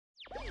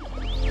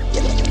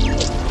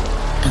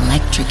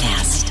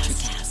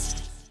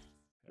Electrocast.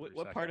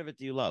 What part of it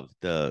do you love?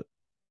 The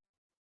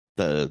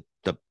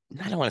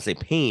I don't want to say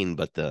pain,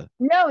 but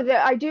No,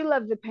 I do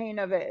love the pain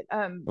of it.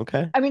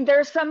 Okay. I mean, there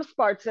are some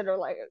spots that are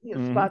like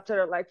fuck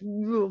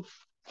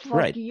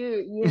Right.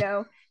 you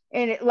know.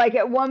 And like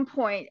at one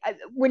point,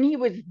 when he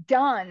was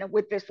done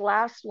with this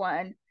last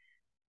one,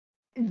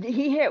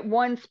 he hit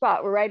one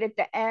spot right at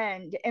the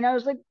end, and I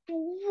was like,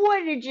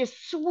 "What? Did you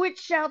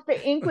switch out the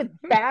ink with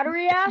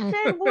battery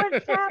acid?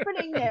 What's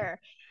happening there?"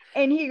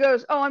 And he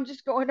goes, "Oh, I'm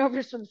just going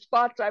over some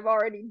spots I've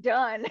already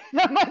done."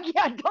 And I'm like,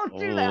 "Yeah, don't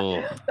do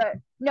that." But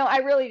no, I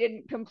really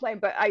didn't complain.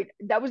 But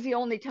that was the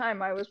only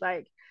time I was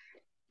like,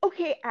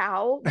 "Okay,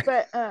 ow."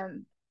 But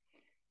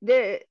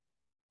the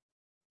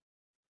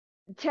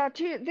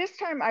tattoo this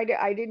time I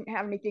didn't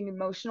have anything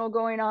emotional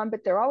going on,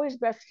 but they're always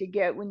best to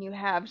get when you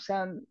have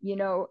some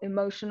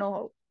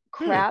emotional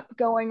crap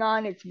going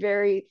on. It's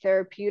very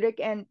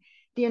therapeutic, and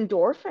the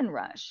endorphin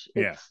rush,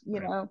 it's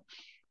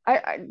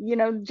I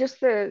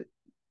just the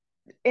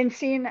and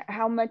seeing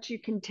how much you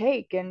can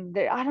take, and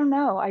I don't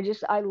know,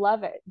 I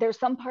love it. There's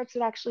some parts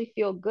that actually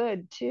feel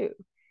good too.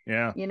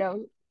 Yeah.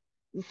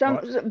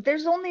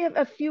 There's only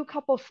a few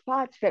couple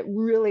spots that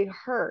really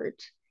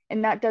hurt,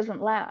 and that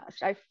doesn't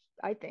last, I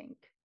think.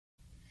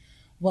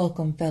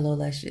 Welcome, fellow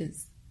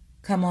Lushes.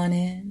 Come on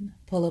in,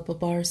 pull up a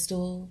bar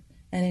stool,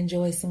 and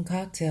enjoy some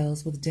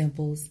cocktails with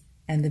Dimples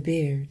and the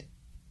Beard.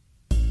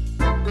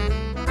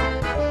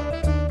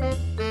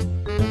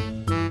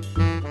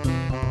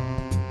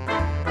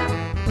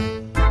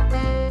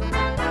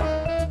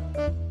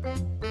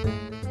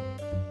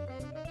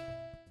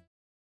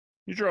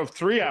 You drove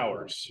 3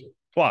 hours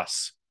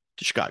plus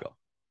to Chicago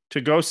to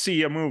go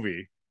see a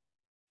movie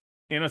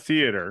in a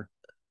theater,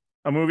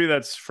 a movie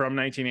that's from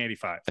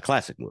 1985. A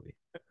classic movie.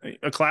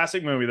 A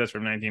classic movie that's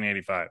from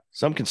 1985.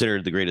 Some consider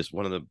it the greatest,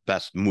 one of the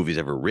best movies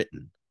ever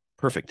written.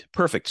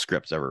 Perfect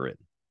scripts ever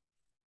written.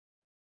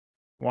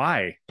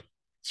 Why?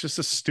 It's just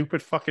a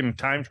stupid fucking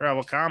time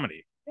travel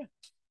comedy.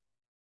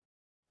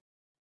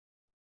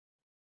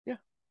 Yeah.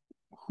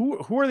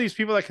 Who are these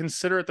people that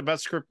consider it the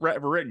best script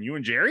ever written? You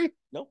and Jerry?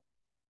 No.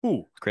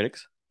 Who?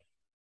 Critics.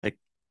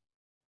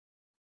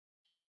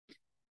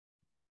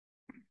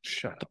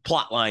 Shut up. The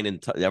plot line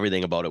and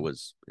everything about it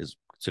is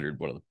considered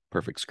one of the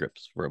perfect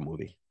scripts for a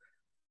movie.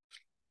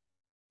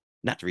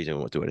 Not the reason I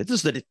went to it. It's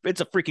just that it's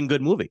a freaking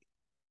good movie.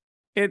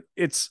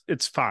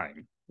 It's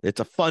fine. It's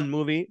a fun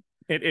movie.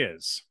 It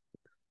is.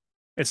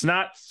 It's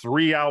not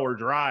 3 hour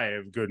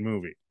drive good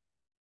movie.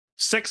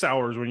 6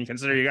 hours when you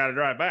consider you got to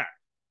drive back.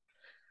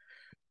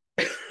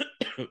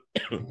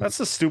 That's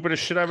the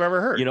stupidest shit I've ever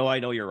heard. I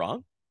know you're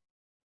wrong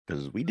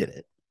because we did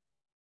it.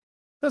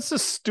 That's the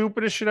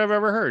stupidest shit I've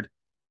ever heard.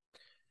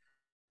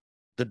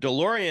 The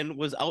DeLorean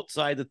was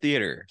outside the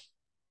theater.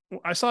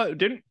 I saw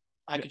it.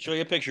 I could show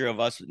you a picture of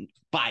us and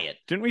buy it.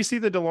 Didn't we see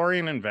the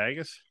DeLorean in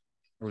Vegas?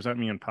 Or was that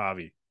me and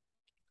Pavi?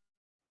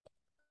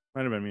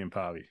 Might have been me and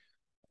Pavi.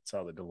 I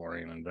saw the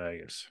DeLorean in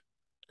Vegas.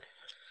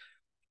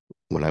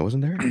 When I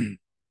wasn't there?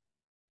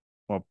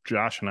 Well,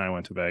 Josh and I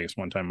went to Vegas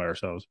one time by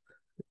ourselves.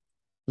 It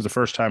was the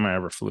first time I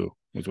ever flew.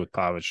 It was with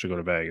Pavich to go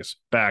to Vegas.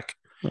 Back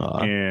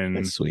in...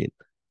 That's sweet.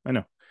 I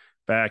know.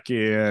 Back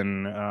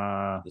in...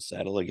 the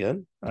saddle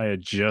again? I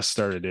had just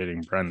started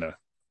dating Brenda.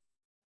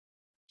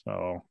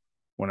 So,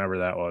 whenever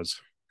that was.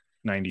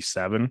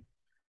 97.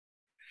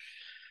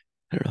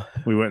 I don't know.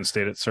 We went and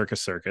stayed at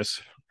Circus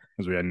because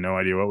we had no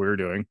idea what we were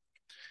doing.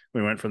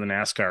 We went for the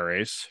NASCAR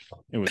race.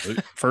 It was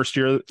the first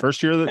year that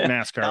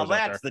NASCAR now was out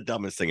there. that's the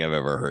dumbest thing I've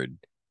ever heard.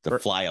 To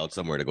fly out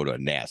somewhere to go to a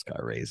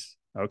NASCAR race.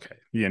 Okay.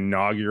 The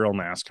inaugural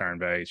NASCAR in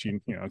Vegas.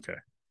 Okay.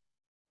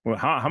 Well,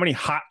 how many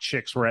hot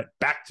chicks were at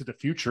Back to the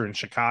Future in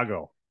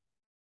Chicago?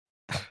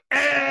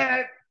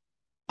 A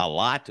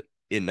lot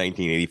in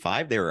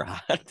 1985. They were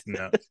hot.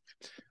 No.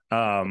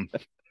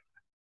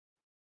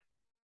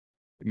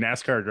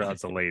 NASCAR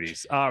draws the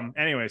ladies.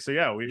 Anyway, so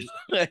yeah, we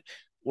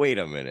wait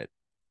a minute.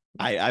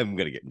 I'm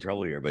gonna get in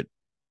trouble here, but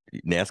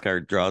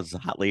NASCAR draws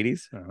hot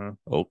ladies.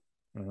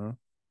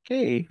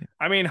 Okay.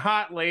 I mean,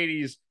 hot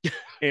ladies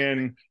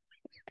in.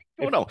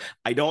 Oh no,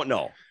 I don't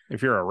know.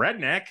 If you're a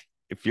redneck,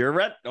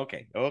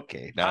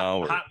 okay.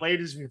 Now hot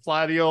ladies if you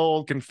fly the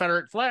old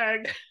Confederate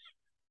flag.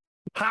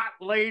 Hot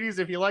ladies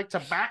if you like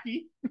tobacco.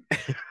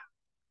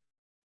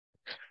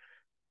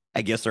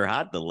 I guess they're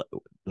hot.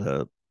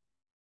 The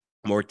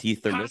more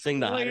teeth they're missing,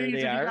 the hotter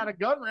they are. You got a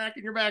gun rack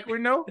in your back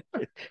window.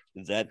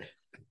 Is that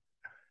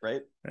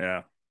right?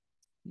 Yeah.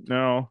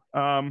 No.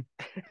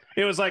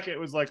 It was like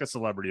a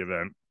celebrity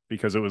event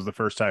because it was the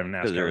first time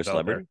NASCAR was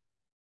out there.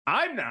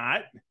 I'm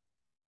not.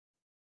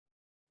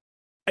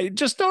 I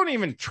just don't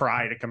even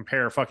try to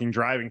compare fucking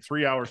driving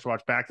 3 hours to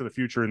watch Back to the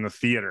Future in the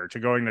theater to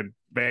going to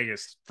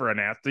Vegas for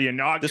the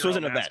inaugural this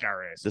wasn't NASCAR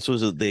race. This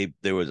was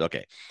there was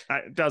okay.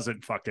 It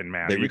doesn't fucking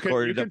matter. You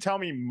can tell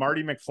me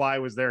Marty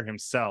McFly was there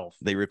himself.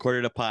 They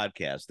recorded a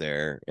podcast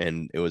there,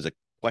 and it was a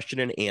question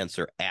and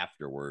answer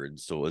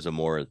afterwards. So it was a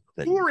more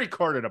than who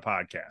recorded a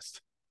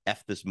podcast.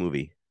 F this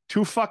movie.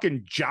 two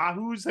fucking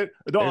jahoos.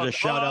 There's a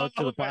shout out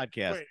to the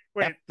podcast.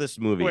 Wait, this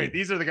movie. Wait,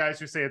 these are the guys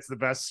who say it's the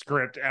best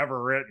script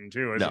ever written,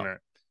 too, isn't it?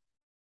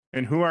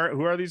 And who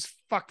are these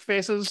fuck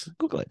faces?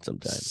 Google it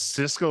sometime.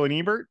 Siskel and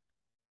Ebert?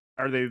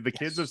 Are they the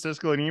kids of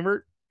Siskel and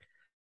Ebert?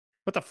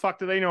 What the fuck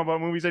do they know about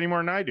movies any more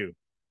than I do?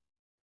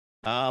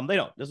 They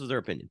don't. This is their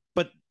opinion.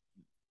 But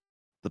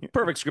the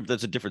perfect script,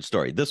 that's a different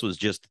story. This was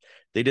just,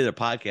 they did a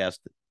podcast.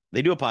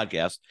 They do a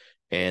podcast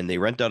and they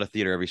rent out a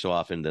theater every so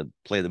often to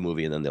play the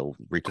movie, and then they'll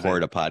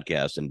record a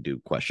podcast and do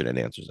question and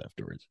answers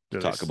afterwards to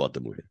talk about the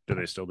movie. Do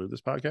they still do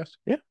this podcast?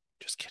 Yeah.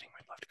 Just kidding.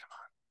 We'd love to come on.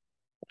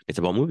 It's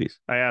about movies.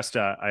 I asked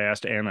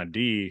Anna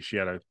D. She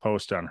had a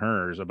post on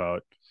hers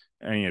about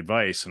any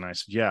advice, and I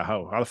said, "Yeah,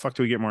 how the fuck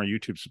do we get more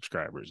YouTube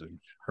subscribers?" And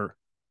her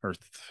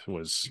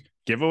was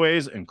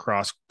giveaways and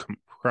cross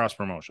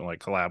promotion, like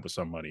collab with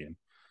somebody. And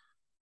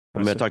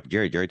I'm going to talk to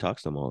Jerry. Jerry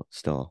talks to them all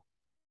still,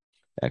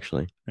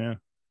 actually. Yeah.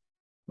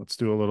 Let's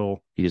do a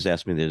little. He just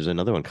asked me, there's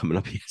another one coming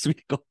up he asked me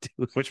to go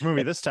to. Which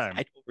movie this time?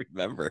 I don't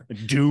remember.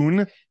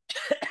 Dune?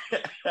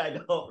 I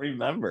don't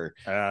remember.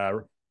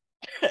 Now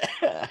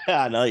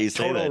that you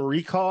say Total that.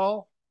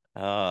 Recall?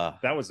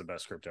 That was the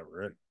best script ever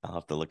written. I'll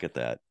have to look at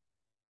that.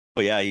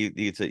 But yeah,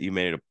 you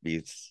made it a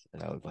beats,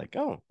 and I was like,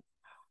 oh,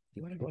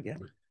 you want to go again?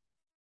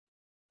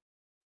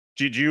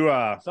 Did you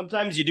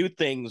sometimes you do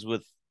things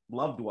with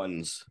loved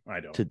ones I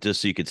don't to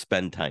just so you could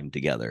spend time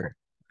together.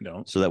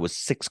 Don't. So that was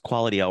 6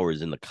 quality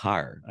hours in the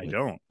car. I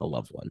don't. A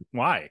loved one.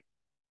 Why?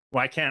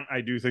 Why can't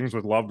I do things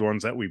with loved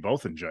ones that we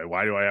both enjoy?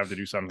 Why do I have to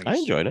do something? I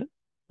enjoyed it.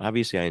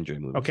 Obviously, I enjoy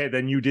movies. Okay,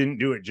 then you didn't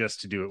do it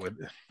just to do it with.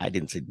 I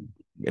didn't say.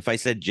 If I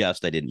said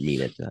just, I didn't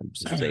mean it. I'm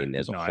just saying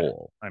as a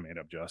whole. I made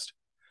up just.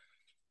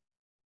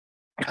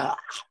 Now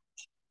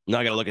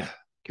I gotta look at.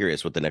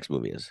 Curious what the next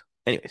movie is.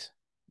 Anyways,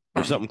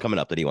 there's something coming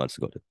up that he wants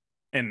to go to.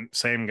 And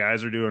same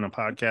guys are doing a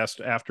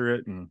podcast after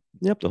it. And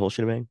yep, the whole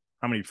shebang.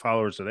 How many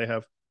followers do they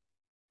have?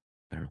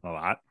 A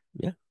lot.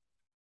 Yeah.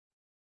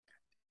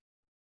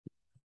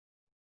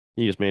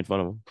 You just made fun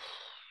of them.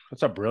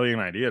 That's a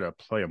brilliant idea to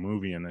play a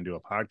movie and then do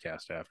a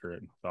podcast after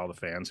it with all the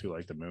fans who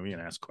like the movie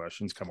and ask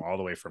questions. Come all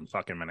the way from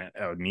fucking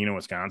Neenah,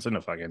 Wisconsin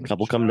to fucking. A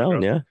couple come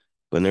down, yeah.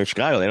 But they're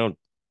Chicago. They don't.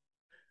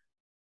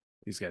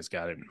 These guys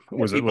got it.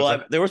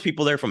 There was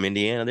people there from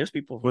Indiana. There's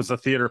people. Was the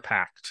theater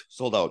packed?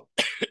 Sold out.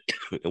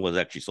 It was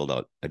actually sold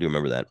out. I do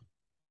remember that.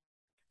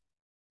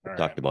 We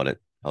talked about it.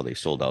 How they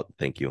sold out.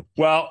 Thank you.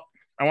 Well,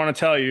 I want to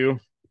tell you,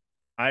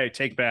 I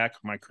take back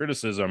my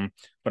criticism,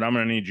 but I'm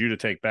going to need you to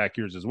take back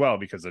yours as well,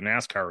 because the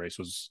NASCAR race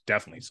was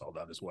definitely sold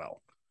out as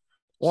well.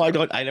 Well,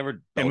 I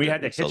never. And we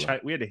had to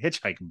hitchhike. We had to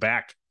hitchhike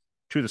back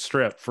to the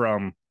strip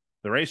from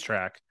the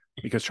racetrack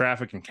because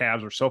traffic and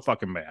cabs were so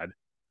fucking bad.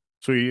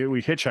 So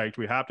we hitchhiked.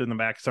 We hopped in the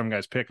back of some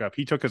guy's pickup.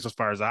 He took us as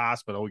far as the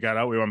hospital. We got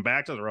out. We went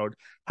back to the road,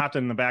 hopped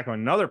in the back of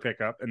another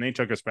pickup, and they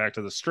took us back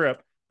to the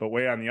strip, but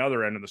way on the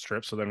other end of the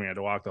strip. So then we had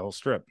to walk the whole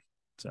strip.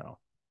 So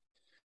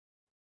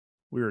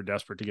we were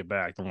desperate to get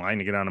back. The line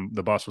to get on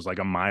the bus was like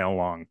a mile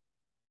long.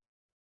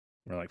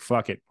 We're like,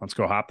 fuck it. Let's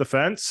go hop the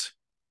fence.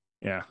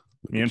 Yeah.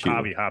 Me and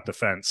Pavi hopped the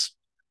fence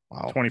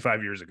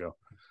 25 years ago.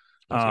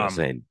 I was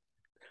saying.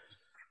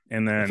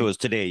 And then if it was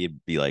today,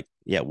 you'd be like,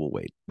 yeah, we'll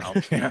wait.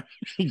 Yeah,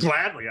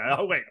 gladly.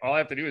 I'll wait. All I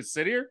have to do is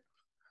sit here.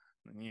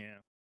 Yeah.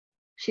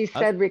 She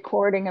said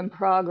recording in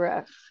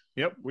progress.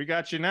 Yep. We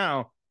got you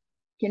now.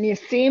 Can you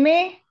see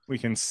me? We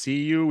can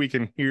see you. We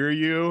can hear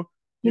you.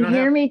 You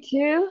hear me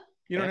too?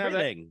 You don't have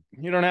that.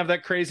 You don't have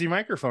that crazy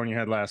microphone you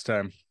had last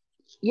time.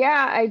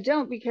 Yeah, I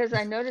don't, because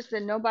I noticed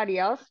that nobody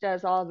else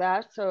does all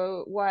that.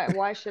 So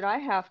why should I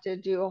have to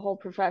do a whole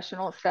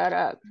professional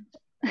setup?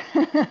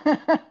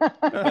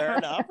 Fair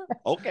enough.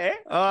 Okay.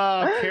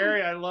 Oh,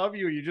 Kerri, I love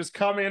you. You just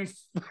come in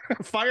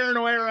firing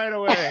away right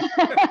away.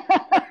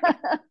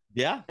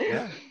 Yeah.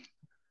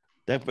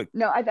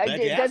 No,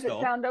 does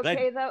it sound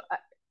okay though?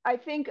 I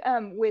think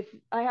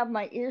I have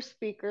my ear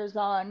speakers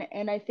on,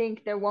 and I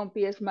think there won't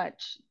be as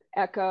much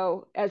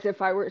echo as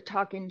if I were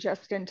talking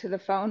just into the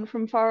phone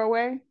from far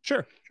away.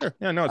 Sure.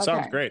 Yeah, no, it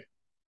sounds great.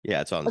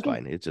 Yeah, it sounds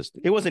fine.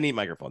 It was a neat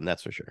microphone,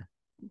 that's for sure.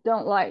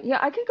 Yeah,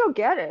 I can go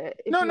get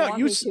it.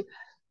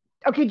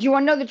 Okay, do you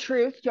want to know the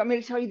truth? Do you want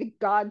me to tell you the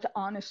God's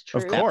honest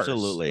truth? Of course.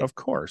 Absolutely. Of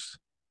course.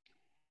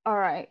 All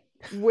right.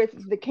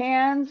 With the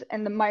cans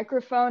and the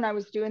microphone, I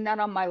was doing that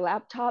on my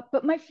laptop,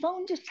 but my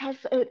phone just has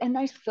a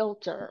nice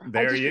filter.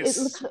 It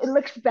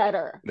looks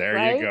better. There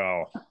right? you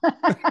go.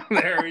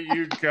 There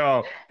you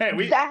go.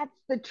 Hey, that's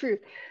the truth.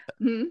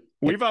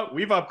 We've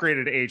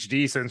upgraded to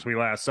HD since we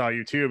last saw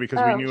you too, because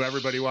we knew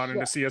everybody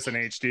wanted to see us in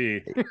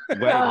HD.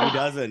 Well, who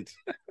doesn't?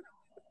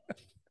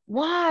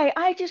 Why?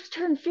 I just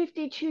turned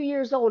 52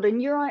 years old, and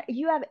you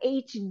have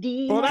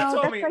HD. Well,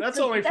 that's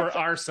only for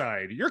our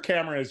side. Your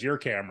camera is your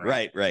camera.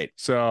 Right.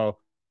 So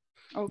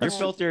your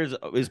filter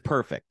is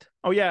perfect.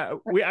 Oh yeah,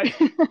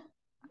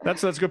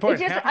 that's a good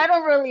point. I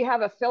don't really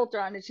have a filter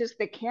on. It's just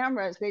the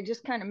cameras. They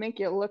just kind of make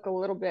you look a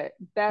little bit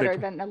better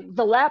than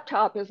the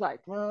laptop is like.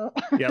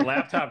 Yeah,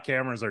 laptop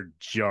cameras are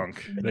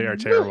junk. They are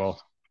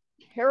terrible.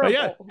 Terrible. But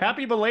yeah,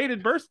 happy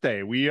belated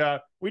birthday. We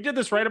did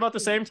this right about the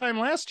same time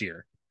last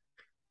year.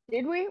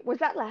 Did we? Was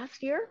that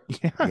last year?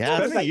 Yeah, Yeah, it's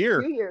It was been a like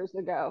year. 2 years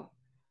ago.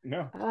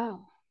 No.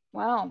 Oh,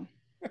 wow.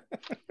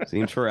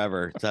 Seems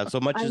forever. So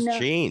much I has know.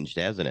 changed,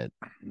 hasn't it?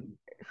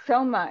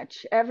 So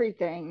much,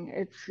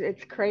 everything.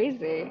 It's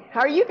crazy.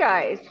 How are you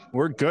guys?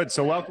 We're good.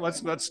 So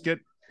let's get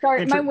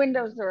Sorry, my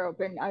windows are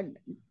open.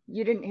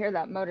 You didn't hear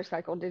that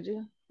motorcycle, did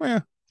you?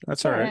 Yeah,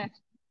 that's all right.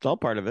 It's all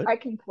part of it. I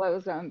can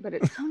close them, but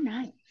it's so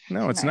nice.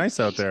 No, it's nice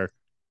out there.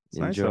 It's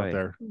nice Enjoy. out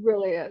there. It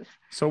really is.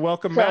 So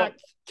welcome back,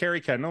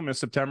 Kerri Kendall, Miss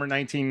September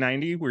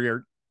 1990. We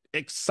are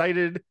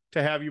excited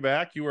to have you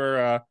back. You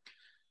were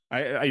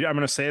I'm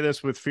going to say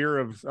this with fear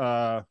of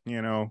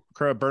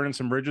burning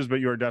some bridges, but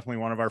you are definitely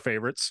one of our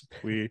favorites.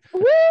 We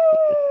Woo!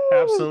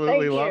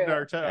 absolutely Thank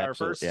loved you.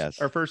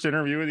 our first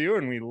interview with you,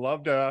 and we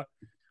loved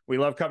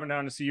coming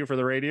down to see you for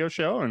the radio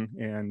show,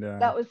 and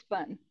that was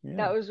fun. Yeah.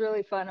 That was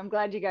really fun. I'm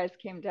glad you guys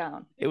came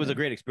down. It was a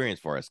great experience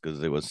for us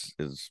because it was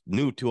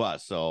new to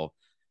us. So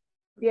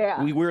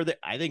yeah, we were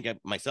I think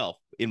myself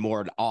in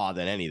more awe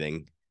than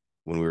anything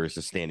when we were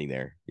just standing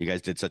there. You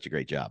guys did such a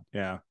great job.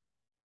 Yeah.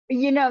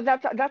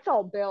 That's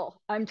all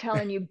Bill. I'm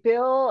telling you,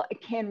 Bill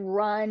can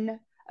run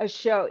a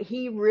show.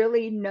 He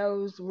really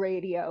knows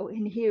radio,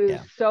 and he was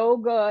so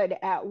good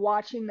at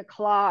watching the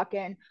clock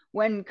and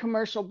when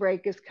commercial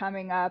break is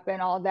coming up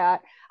and all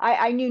that.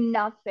 I knew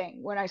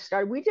nothing when I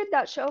started. We did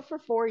that show for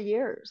 4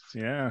 years.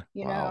 Yeah.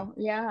 You know,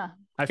 yeah.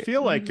 I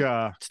feel like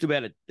it's too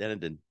bad it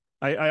ended.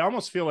 I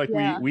almost feel like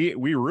we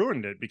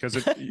ruined it because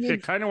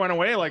it kind of went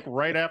away like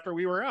right after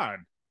we were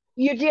on.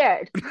 You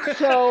did.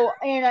 So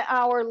in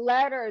our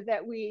letter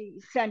that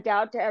we sent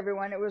out to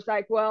everyone, it was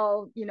like,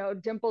 well,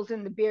 Dimples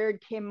in the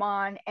Beard came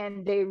on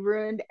and they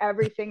ruined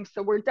everything.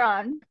 So we're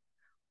done.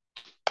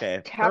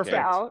 Okay. Tapped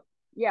out.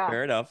 Yeah.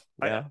 Fair enough.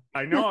 Yeah.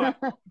 I know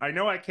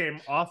I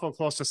came awful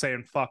close to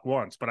saying fuck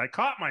once, but I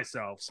caught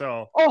myself.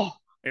 So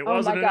it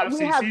wasn't an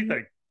FCC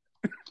thing.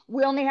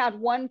 We only had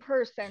one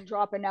person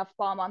drop an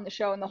F-bomb on the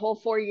show in the whole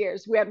 4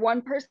 years. We had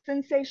one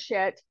person say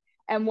shit.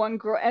 And one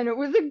girl, and it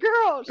was a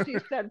girl, she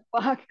said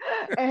fuck.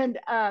 And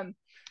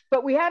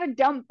but we had a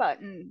dump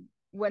button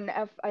when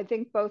I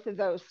think both of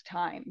those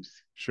times.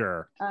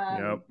 Sure.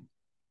 Yep.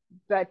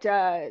 But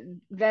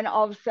then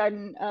all of a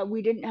sudden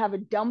we didn't have a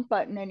dump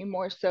button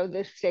anymore, so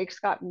the stakes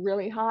got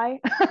really high.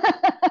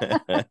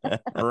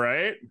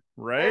 Right.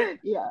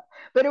 Yeah,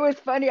 but it was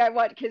funny. I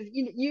watched because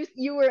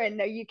you were in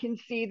there. You can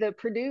see the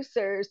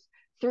producers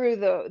through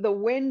the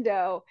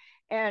window,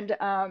 and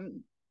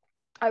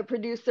our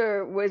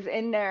producer was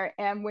in there,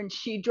 and when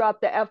she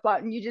dropped the F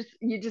button, you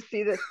just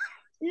see this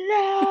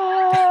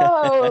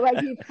no, like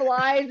he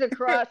flies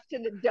across to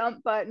the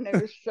dump button.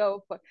 It was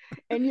so fun,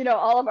 and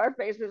all of our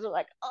faces are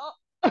like, oh,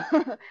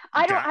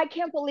 I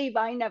can't believe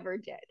I never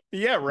did.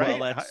 Yeah, right.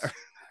 Well,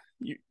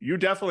 you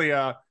definitely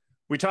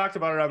we talked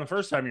about it on the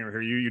first time you were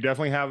here. You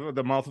definitely have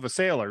the mouth of a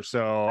sailor.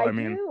 So I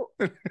mean, do.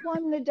 Well,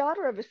 I'm the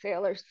daughter of a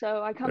sailor,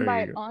 so I come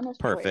by it honestly.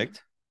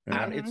 Perfect.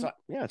 Yeah.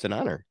 It's an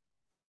honor.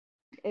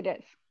 It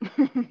is.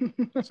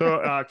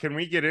 So can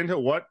we get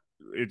into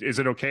is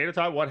it okay to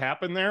talk what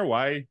happened there?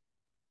 Why?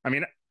 I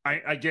mean,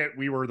 I get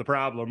we were the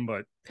problem,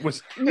 but it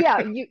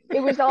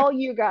was all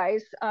you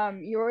guys.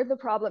 You're the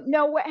problem.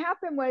 No, what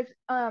happened was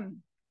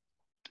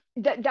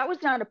that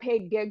was not a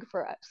paid gig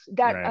for us.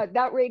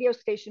 That radio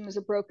station is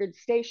a brokered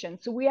station,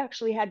 so we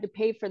actually had to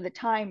pay for the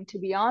time to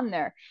be on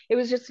there. It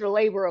was just a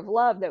labor of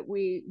love that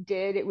we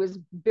did. It was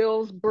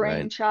Bill's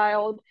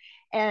brainchild,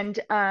 and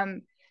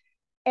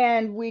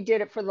we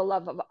did it for the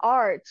love of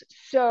art.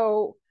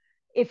 So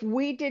if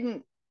we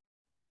didn't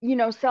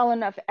sell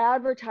enough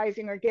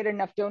advertising or get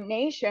enough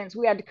donations,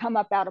 we had to come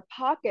up out of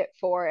pocket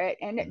for it.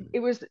 And it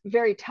was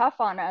very tough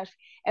on us.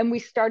 And we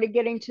started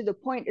getting to the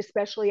point,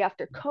 especially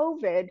after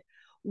COVID,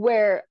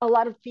 where a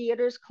lot of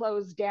theaters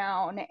closed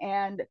down,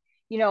 and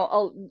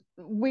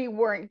we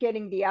weren't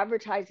getting the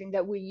advertising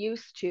that we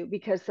used to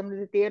because some of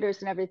the theaters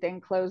and everything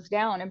closed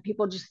down, and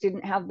people just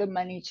didn't have the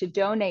money to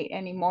donate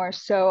anymore.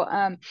 So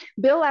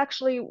Bill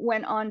actually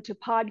went on to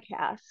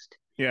podcast.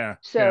 Yeah.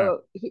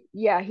 So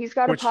he's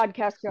got a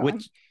podcast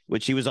going.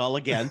 Which he was all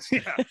against.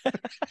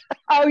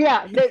 Oh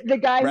yeah, the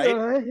guy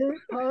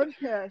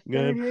podcast.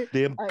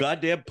 Damn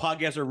goddamn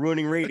podcasts are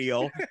ruining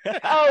radio.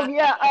 Oh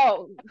yeah.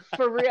 Oh,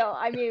 for real.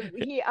 I mean,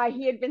 he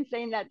had been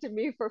saying that to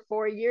me for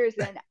 4 years,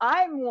 and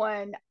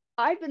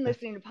I've been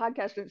listening to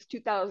podcasts since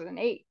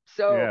 2008.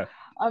 So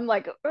I'm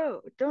like,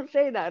 oh, don't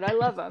say that. I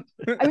love them.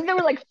 I mean, there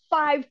were like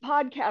 5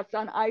 podcasts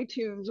on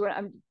iTunes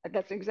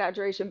that's an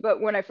exaggeration,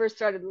 but when I first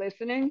started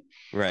listening.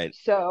 Right.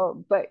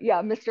 So, but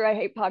yeah, Mr. I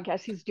Hate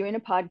Podcasts, he's doing a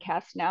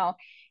podcast now.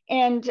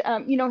 And,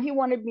 he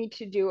wanted me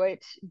to do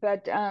it,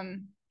 but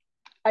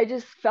I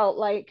just felt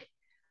like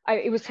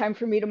it was time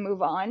for me to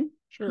move on,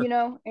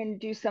 and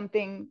do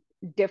something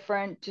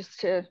different, just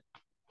to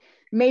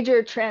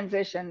major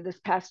transition. This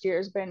past year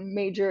has been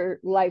major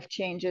life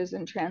changes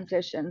and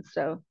transitions.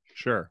 So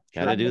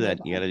gotta do that.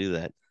 You gotta do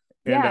that.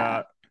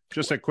 And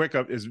just a quick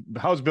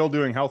how's Bill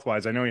doing health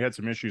wise? I know he had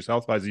some issues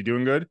health wise. Is he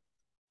doing good?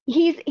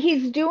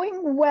 He's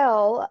doing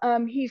well.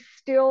 He's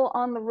still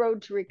on the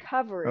road to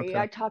recovery. Okay.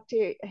 I talk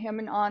to him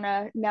and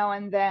Anna now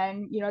and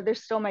then. You know, they're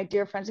still my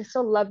dear friends. I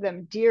still love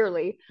them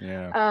dearly.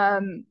 Yeah.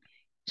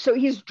 So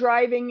he's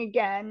driving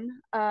again,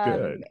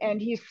 Good.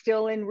 and he's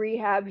still in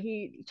rehab.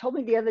 He told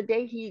me the other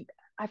day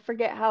I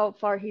forget how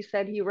far he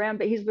said he ran,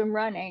 but he's been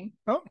running.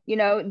 Oh. You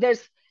know,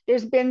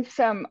 there's been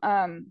some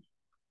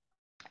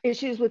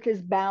issues with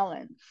his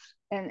balance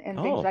and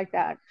things like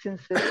that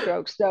since the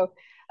stroke. So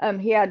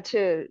he had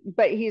to,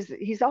 but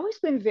he's always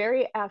been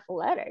very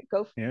athletic.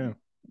 Yeah.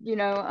 You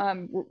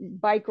know,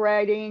 bike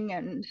riding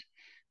and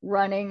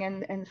running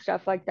and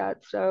stuff like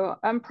that. So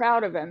I'm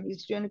proud of him.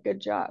 He's doing a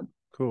good job.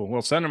 Cool.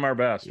 Well, send him our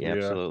best. Yeah,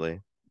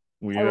 absolutely.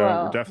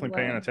 We're definitely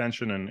paying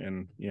attention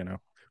and you know,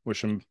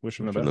 wish him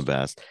the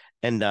best.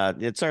 And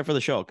it's sorry for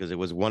the show because it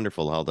was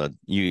wonderful all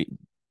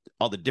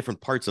the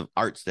different parts of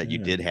arts that you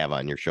did have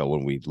on your show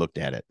when we looked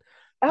at it.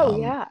 Oh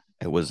yeah.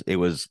 It was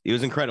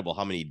incredible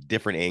how many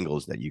different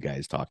angles that you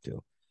guys talked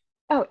to.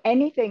 Oh,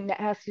 anything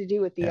that has to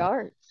do with the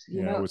arts,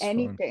 you know,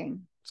 anything.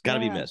 Fun. It's got to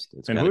be missed.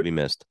 It's got to be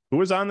missed. Who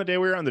was on the day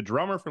we were on? The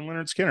drummer from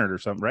Leonard Skinner or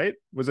something, right?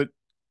 Was it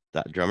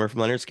that drummer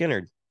from Leonard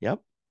Skinner? Yep.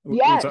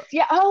 Yes.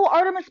 Yeah. Oh,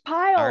 Artemis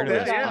Pyle.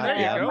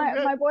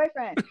 My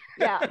boyfriend.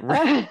 Yeah.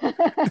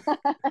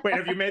 Wait,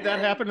 have you made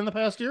that happen in the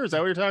past year? Is that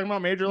what you're talking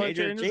about? Major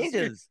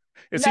changes?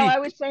 I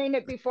was saying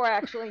it before I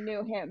actually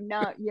knew him.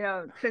 Now, you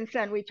know, since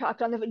then we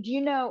talked on the. Do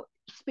you know?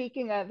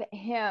 Speaking of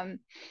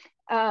him,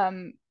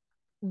 the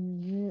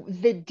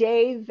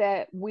day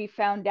that we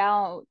found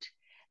out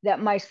that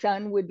my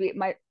son would be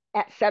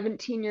at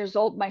 17 years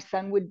old, my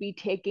son would be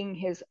taking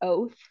his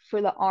oath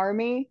for the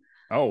Army.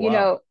 Oh, wow. You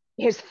know,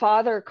 his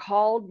father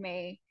called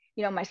me.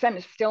 You know, my son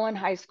is still in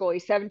high school.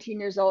 He's 17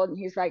 years old, and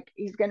he's like,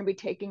 he's going to be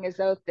taking his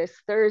oath this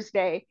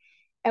Thursday.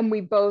 And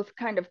we both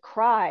kind of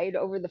cried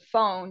over the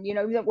phone. You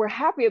know, we're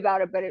happy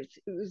about it, but it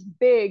was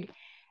big.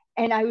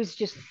 And I was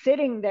just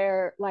sitting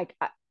there like,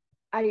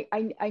 I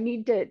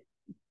need to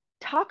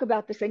talk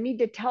about this. I need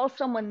to tell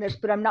someone this,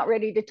 but I'm not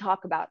ready to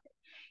talk about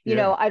it. You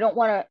know, I don't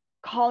want to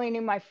call any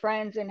of my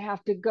friends and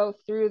have to go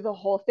through the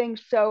whole thing.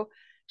 So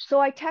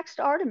I text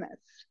Artemis.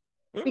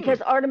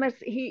 Because Artemis,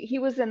 he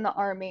was in the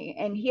Army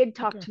and he had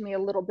talked to me a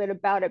little bit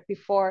about it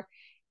before.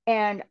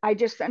 And I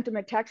just sent him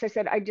a text. I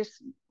said, I just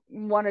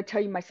want to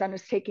tell you my son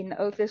is taking the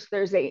oath this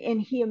Thursday.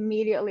 And he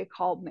immediately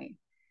called me.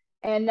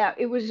 And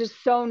it was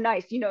just so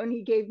nice, you know, and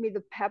he gave me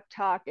the pep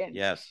talk and,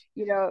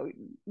 you know,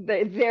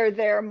 they're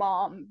their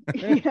mom,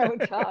 you know,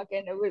 talk.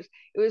 And it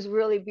was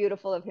really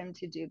beautiful of him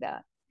to do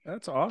that.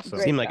 That's awesome.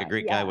 Seemed like a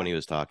great guy when he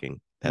was talking.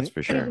 That's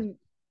for sure.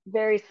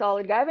 Very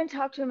solid guy. I haven't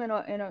talked to him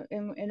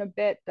in a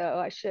bit though.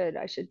 I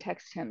should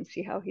text him,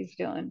 see how he's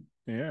doing.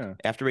 Yeah.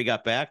 After we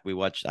got back,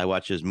 I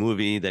watched his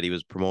movie that he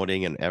was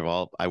promoting, and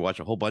I watched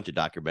a whole bunch of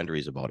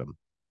documentaries about him.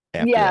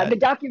 The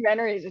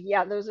documentaries.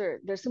 Yeah,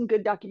 there's some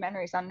good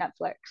documentaries on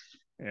Netflix.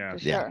 Yeah.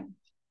 Sure.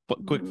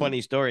 Quick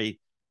funny story.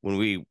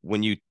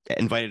 When you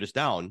invited us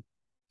down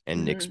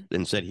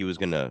and said he was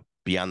going to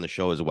be on the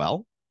show as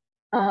well,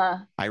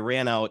 I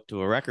ran out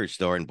to a record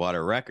store and bought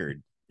a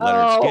record,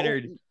 Leonard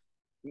Skinner.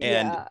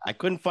 And I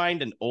couldn't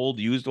find an old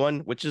used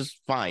one, which is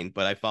fine.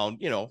 But I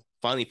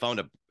finally found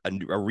a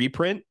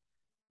reprint.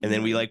 And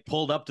then we like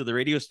pulled up to the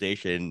radio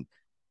station.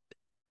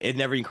 It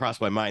never even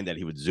crossed my mind that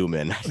he would zoom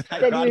in.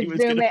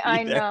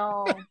 I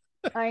know.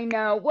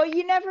 Well,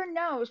 you never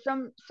know.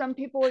 Some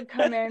people would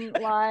come in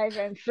live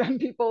and some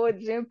people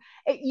would zoom.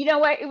 You know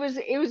what? It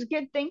was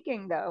good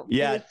thinking though.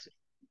 Yeah.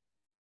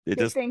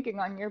 Good thinking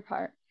on your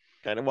part.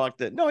 Kind of walked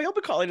in. No, he'll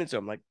be calling in. So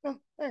I'm like, oh,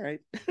 all right.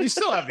 You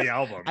still have the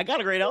album. I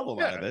got a great album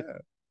out of it. Yeah.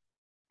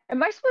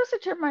 Am I supposed to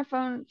turn my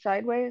phone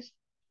sideways?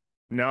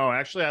 No,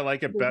 actually, I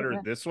like it better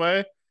this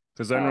way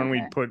because then when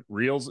we put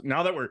reels,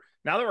 now that we're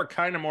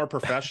kind of more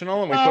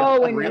professional and we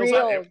put reels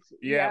on,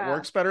 it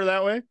works better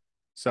that way.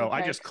 So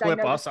I just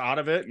clip us out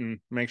of it and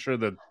make sure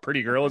the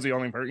pretty girl is the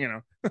only person, you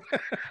know.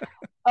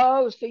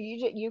 Oh, so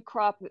you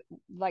crop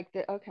like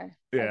the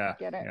yeah,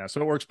 get it. Yeah,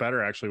 so it works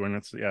better actually when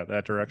it's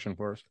that direction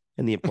for us.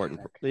 And the important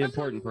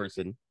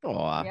person.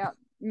 Oh, yeah,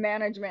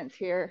 management's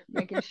here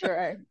making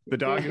sure the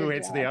dog who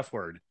hates the F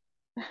word.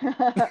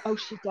 Oh,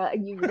 she does.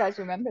 You guys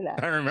remember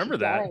that? I remember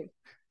that.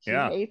 She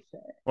hates it.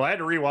 Well, I had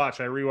to rewatch.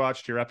 I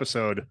rewatched your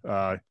episode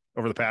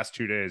over the past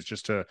 2 days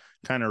just to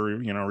kind of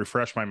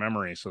refresh my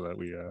memory so that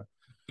we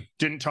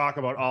didn't talk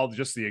about all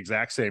just the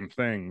exact same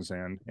things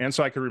and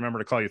so I could remember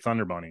to call you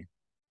Thunder Bunny.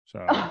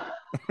 So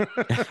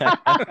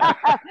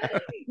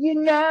you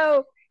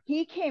know,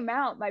 he came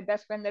out, my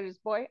best friend that is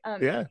boy.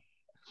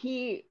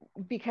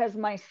 Because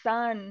my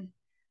son,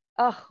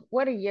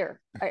 what a year.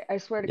 I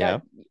swear to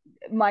God.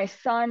 My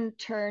son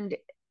turned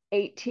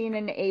 18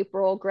 in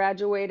April,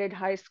 graduated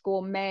high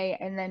school May,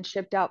 and then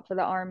shipped out for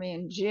the Army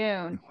in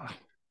June. Wow.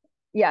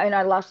 Yeah, and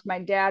I lost my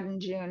dad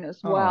in June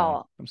as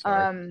well. I'm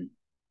sorry.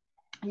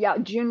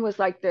 June was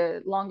like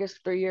the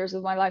longest 3 years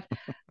of my life,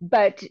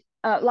 but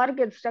a lot of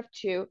good stuff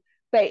too.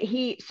 But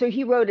he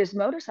rode his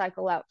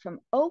motorcycle out from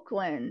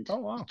Oakland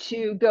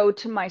to go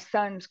to my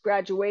son's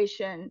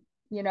graduation,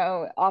 you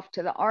know, off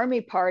to the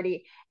Army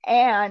party,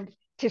 and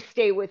to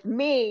stay with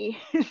me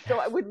so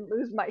I wouldn't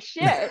lose my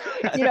shit,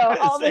 you know,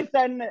 all of a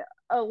sudden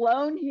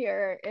alone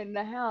here in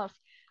the house.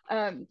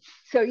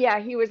 So yeah,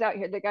 he was out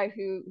here, the guy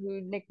who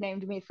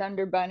nicknamed me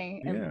Thunder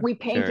Bunny, and we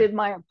painted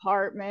my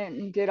apartment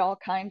and did all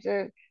kinds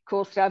of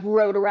cool stuff,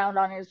 rode around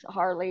on his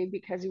Harley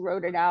because he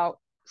rode it out.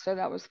 So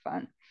that was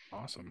fun.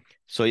 Awesome.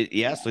 So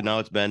yeah, so now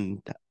it's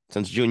been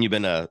since June you've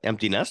been a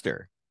empty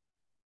nester.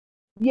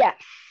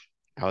 Yes.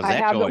 How's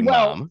that going,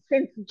 Mom?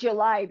 Since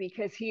July,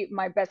 because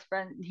my best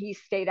friend, he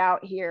stayed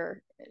out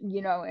here,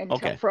 you know,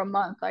 until for a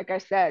month, like I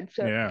said.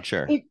 So yeah,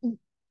 sure.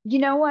 You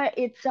know what?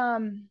 It's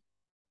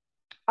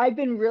I've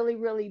been really,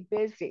 really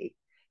busy.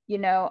 You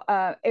know,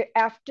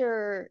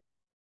 after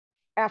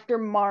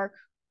Mark,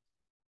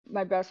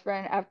 my best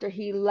friend, after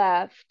he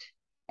left,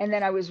 and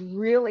then I was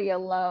really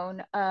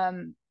alone.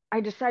 I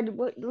decided,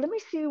 well, let me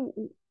see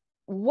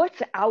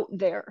what's out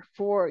there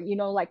for, you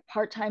know, like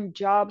part-time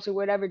jobs or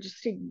whatever,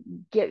 just to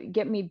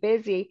get me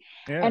busy.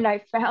 And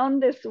I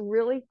found this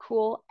really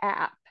cool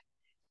app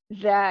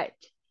that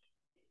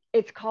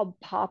it's called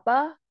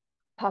papa.com,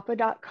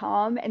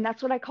 and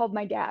that's what I called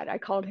my dad. I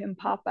called him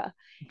Papa.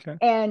 Okay.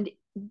 And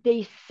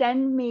they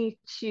send me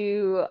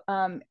to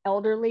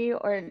elderly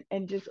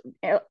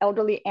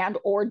and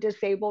or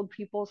disabled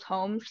people's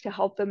homes to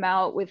help them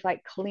out with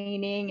like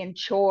cleaning and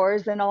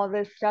chores and all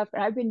this stuff.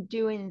 And I've been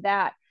doing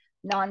that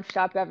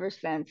nonstop ever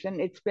since,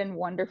 and it's been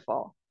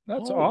wonderful.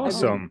 That's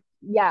awesome.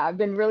 I've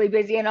been really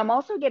busy, and I'm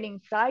also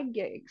getting side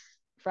gigs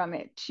from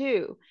it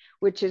too,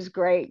 which is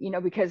great, you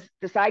know, because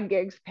the side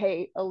gigs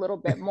pay a little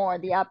bit more.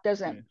 The app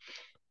doesn't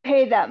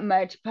pay that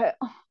much, but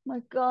oh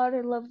my God,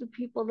 I love the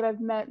people that I've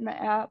met in the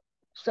app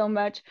so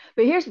much.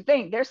 But here's the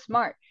thing, they're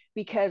smart,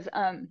 because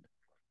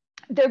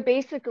they're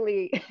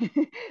basically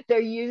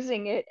they're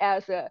using it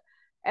as a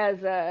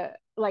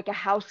like a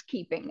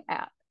housekeeping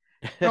app.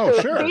 Oh,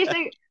 so sure.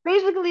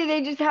 Basically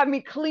they just have me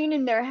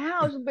cleaning their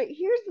house. But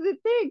here's the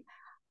thing,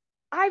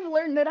 I've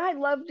learned that I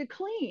love to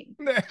clean.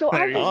 So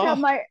I just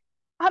have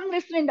I'm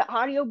listening to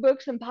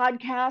audiobooks and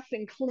podcasts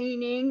and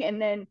cleaning.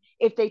 And then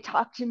if they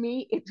talk to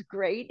me, it's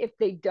great. If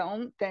they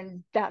don't,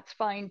 then that's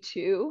fine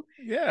too.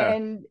 Yeah.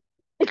 And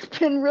it's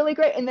been really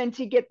great. And then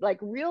to get like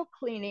real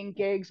cleaning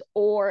gigs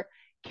or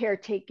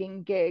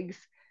caretaking gigs,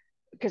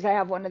 because I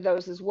have one of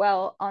those as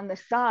well on the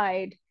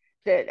side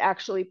that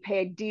actually pay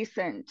a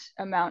decent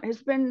amount,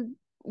 has been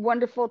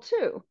wonderful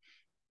too.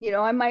 You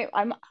know, I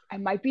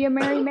might be a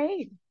merry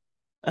maid.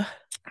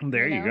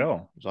 There you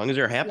go. As long as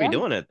you're happy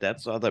doing it,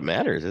 that's all that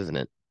matters, isn't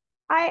it?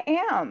 I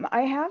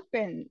have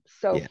been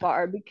so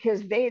far,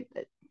 because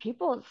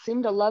people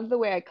seem to love the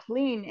way I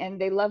clean,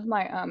 and they love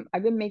my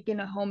I've been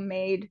making a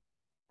homemade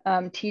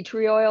tea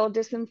tree oil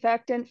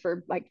disinfectant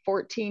for like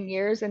 14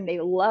 years, and they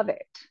love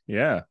it.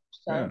 Yeah.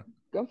 So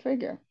go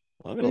figure.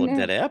 Well, I'm gonna look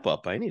that app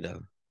up. I need a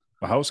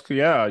house.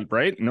 Yeah,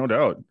 right. No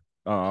doubt.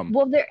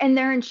 Well,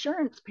 their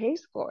insurance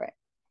pays for it.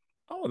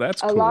 Oh,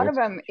 that's a cool. lot of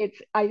them.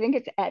 I think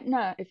it's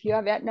Aetna. If you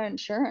have Aetna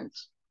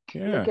insurance,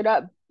 look it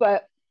up.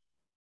 But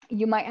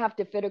you might have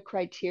to fit a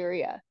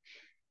criteria,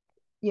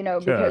 you know,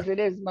 because it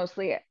is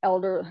mostly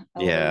elderly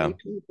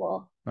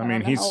people. I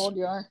mean, how old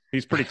you are.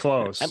 He's pretty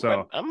close.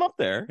 So I'm up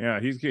there.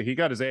 Yeah, he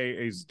got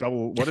his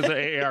double. What is it?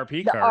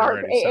 AARP card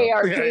already.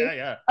 AARP. So.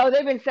 Yeah. Oh,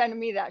 they've been sending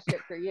me that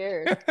shit for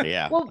years.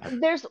 Yeah. Well,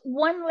 there's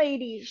one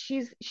lady.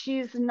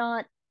 She's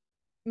not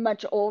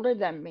much older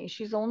than me.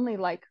 She's only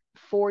like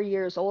 4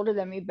 years older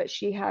than me, but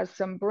she has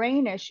some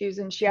brain issues,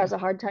 and she has a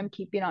hard time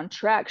keeping on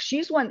track.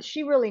 She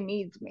really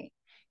needs me,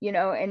 you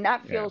know, and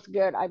that feels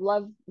good. I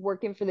love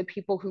working for the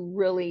people who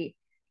really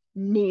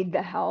need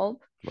the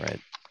help. Right.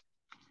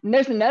 And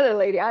there's another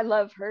lady, I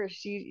love her.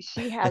 She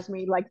has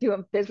me like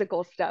doing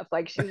physical stuff.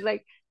 Like she's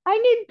like, I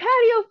need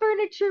patio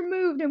furniture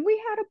moved, and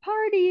we had a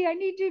party. I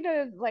need you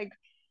to like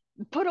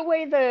put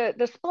away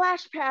the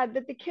splash pad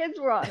that the kids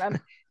were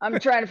on. I'm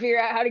trying to figure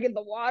out how to get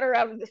the water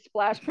out of the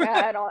splash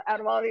pad, out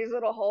of all these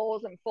little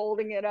holes, and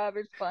folding it up.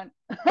 It's fun.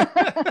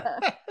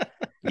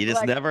 You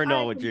just never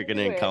know what you're going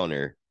to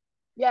encounter.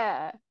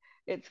 Yeah,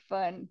 it's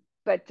fun.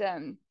 But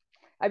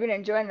I've been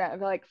enjoying that.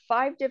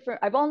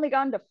 I've only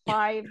gone to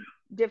 5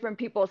 different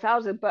people's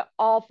houses, but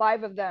all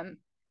 5 of them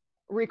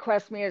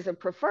request me as a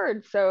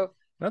preferred. So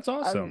that's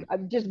awesome.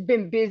 I've just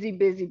been busy.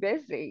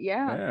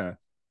 Yeah.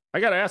 I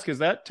gotta ask, is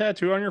that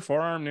tattoo on your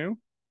forearm new?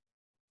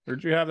 Or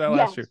did you have that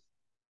last year?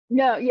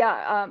 No,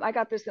 I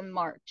got this in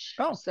March.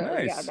 Oh, so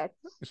nice. Yeah,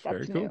 that's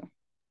very new.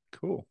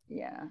 Cool.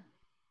 Yeah.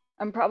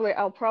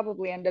 I'll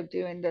probably end up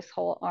doing this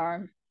whole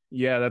arm.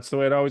 Yeah, that's the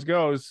way it always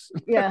goes.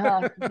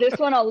 Yeah. This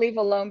one I'll leave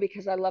alone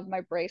because I love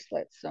my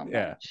bracelets so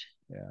much.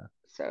 Yeah.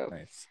 So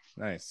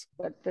nice.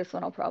 But this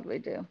one I'll probably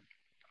do.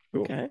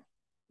 Cool. Okay.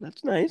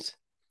 That's nice.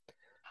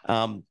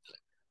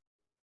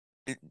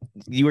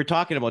 You were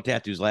talking about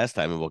tattoos last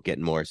time about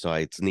getting more, so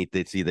it's neat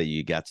to see that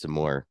you got some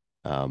more.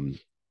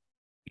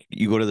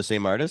 You go to the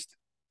same artist?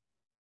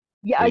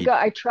 Yeah,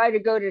 I try to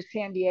go to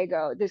San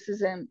Diego.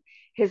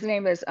 His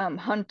name is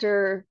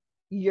Hunter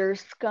Your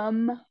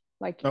Scum,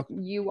 like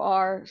you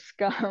are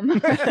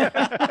scum.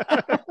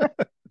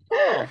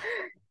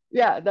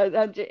 Yeah,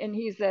 and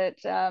he's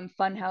at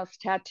Funhouse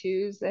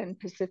Tattoos in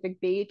Pacific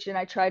Beach, and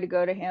I try to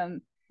go to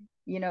him,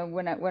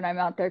 when I'm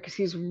out there because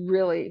he's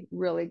really,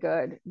 really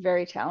good,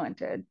 very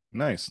talented.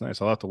 Nice.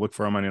 I'll have to look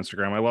for him on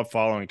Instagram. I love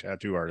following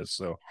tattoo artists.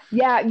 So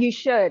yeah, you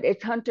should.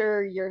 It's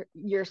Hunter,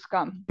 your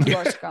scum,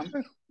 your scum.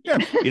 yeah,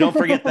 You don't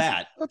forget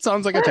that. that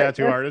sounds like a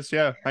tattoo artist.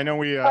 Yeah, I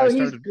know.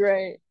 He's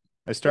great.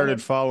 I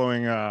started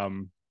following.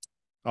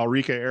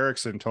 Ulrika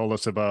Erickson told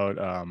us about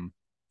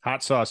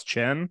Hot Sauce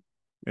Chen.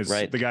 Is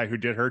Right. the guy who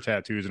did her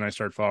tattoos, and I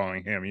started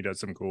following him. He does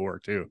some cool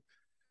work too.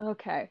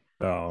 Okay.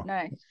 So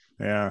nice.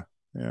 Yeah.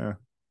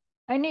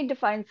 I need to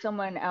find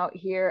someone out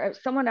here.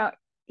 Someone out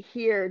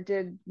here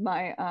did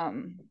my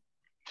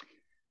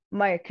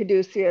my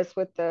caduceus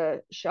with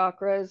the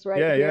chakras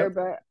right here,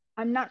 but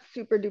I'm not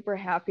super duper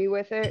happy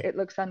with it. It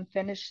looks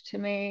unfinished to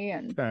me,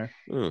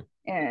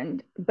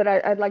 but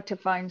I'd like to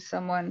find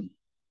someone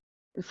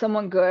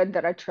good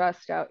that I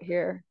trust out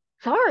here.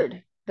 It's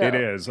hard. Though. It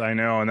is. I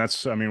know. And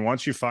that's,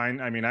 once you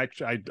find,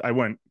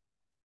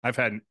 I've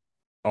had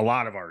a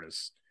lot of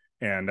artists,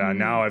 and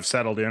now I've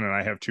settled in, and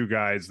I have two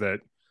guys that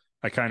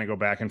I kind of go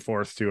back and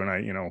forth to, and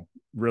I,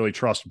 really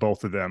trust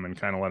both of them and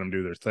kind of let them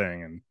do their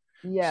thing.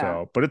 And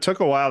so, but it took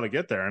a while to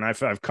get there, and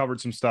I've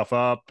covered some stuff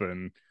up,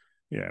 and,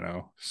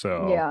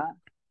 so. Yeah.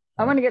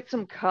 I want to get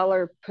some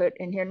color put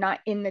in here,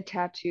 not in the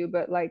tattoo,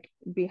 but like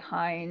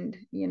behind,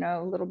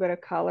 a little bit of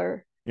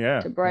color.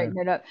 To brighten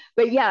it up.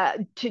 But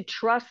to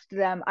trust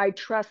them, I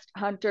trust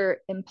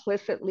Hunter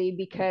implicitly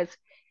because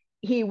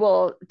he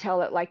will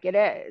tell it like it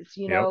is,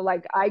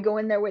 like I go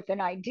in there with an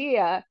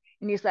idea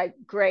and he's like,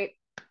 great,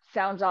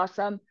 sounds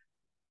awesome,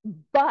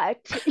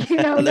 but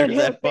there's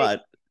that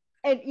but.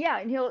 And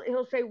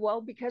he'll say, well,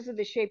 because of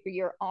the shape of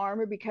your arm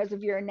or because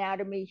of your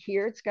anatomy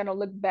here, it's going to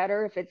look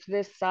better if it's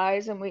this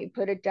size and we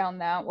put it down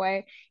that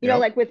way.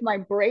 Like with my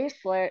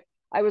bracelet,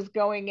 I was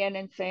going in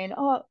and saying,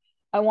 oh,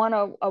 I want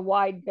a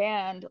wide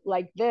band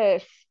like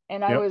this.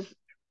 And I was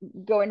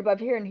going above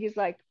here, and he's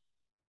like,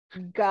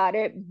 got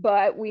it,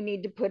 but we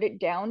need to put it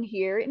down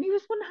here. And he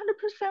was 100%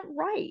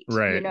 right.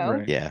 Right.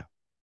 Yeah.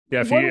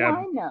 What do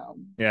I know?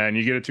 Yeah. And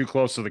you get it too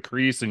close to the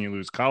crease and you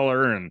lose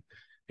color. And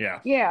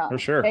yeah, for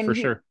sure. And for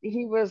sure.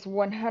 He was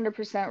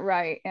 100%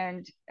 right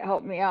and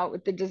helped me out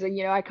with the design.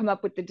 I come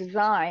up with the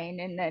design,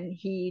 and then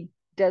he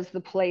does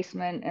the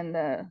placement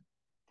and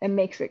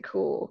makes it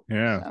cool.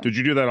 Yeah. So. Did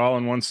you do that all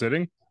in one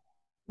sitting?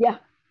 Yeah.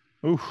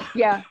 Oof.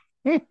 Yeah.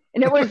 And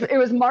it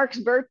was Mark's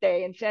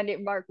birthday, and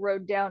Mark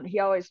rode down. He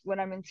always, when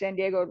I'm in San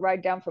Diego, would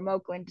ride down from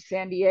Oakland to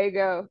San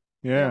Diego.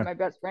 Yeah. My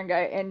best friend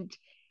guy. And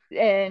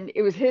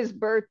it was his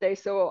birthday.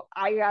 So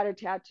I got a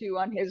tattoo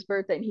on his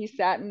birthday, and he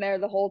sat in there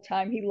the whole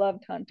time. He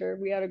loved Hunter.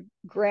 We had a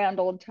grand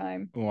old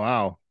time.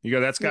 Wow.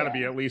 That's got to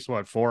be at least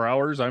 4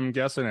 hours, I'm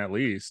guessing, at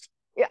least.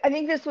 Yeah, I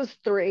think this was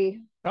 3.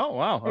 Oh,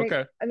 wow.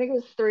 Okay. I think it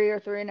was 3 or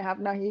 3.5.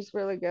 No, he's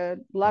really good.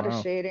 A lot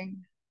of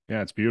shading.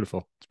 Yeah, it's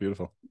beautiful.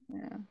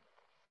 Yeah.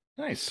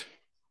 Nice.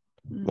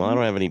 Well, I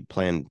don't have any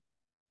plan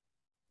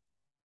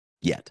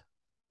yet.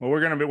 Well,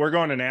 we're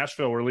going to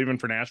Nashville. We're leaving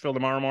for Nashville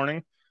tomorrow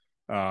morning.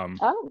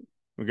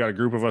 We've got a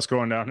group of us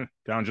going down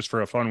just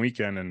for a fun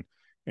weekend,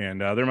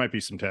 and there might be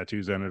some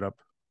tattoos ended up.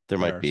 There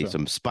might be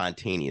some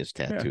spontaneous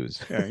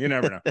tattoos. Yeah, you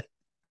never know.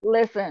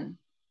 Listen,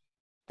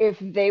 if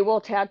they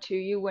will tattoo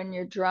you when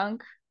you're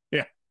drunk,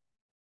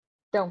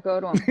 don't go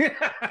to them.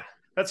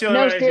 That's the only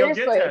way you'll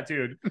get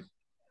tattooed.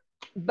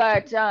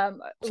 But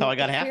that's how I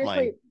got half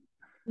mine.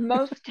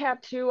 Most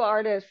tattoo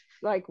artists,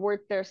 like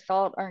worth their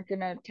salt, aren't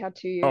gonna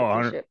tattoo you.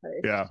 Oh, shit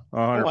face. Yeah,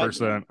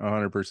 100%,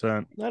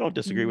 100%. I don't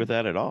disagree with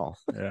that at all.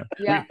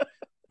 Yeah.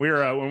 We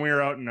were when we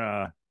were out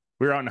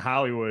in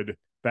Hollywood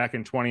back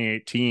in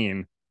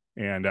 2018,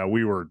 and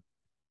we were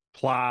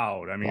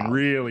plowed. I mean,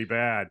 really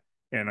bad.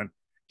 And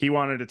he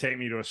wanted to take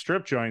me to a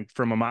strip joint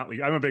from a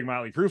Motley. I'm a big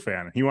Motley Crue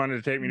fan. He wanted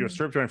to take me to a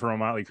strip joint from a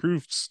Motley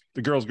Crue,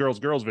 the Girls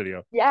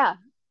video. Yeah.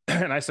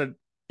 And I said,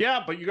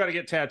 yeah, but you got to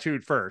get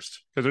tattooed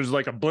first, because there's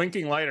like a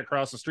blinking light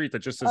across the street that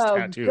just says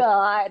tattoo.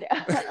 God.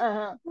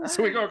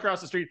 So we go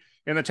across the street,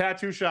 and the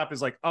tattoo shop is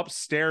like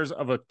upstairs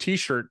of a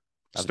t-shirt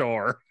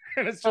store.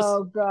 And it's just,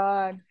 oh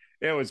God,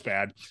 it was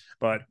bad.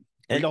 But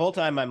the whole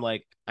time I'm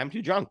like, I'm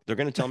too drunk. They're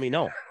going to tell me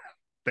no.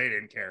 They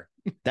didn't care.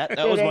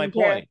 That was my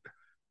point.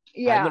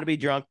 Yeah. I'm going to be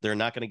drunk. They're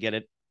not going to get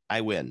it.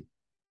 I win.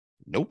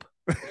 Nope.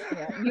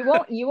 Yeah. You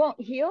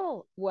won't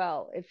heal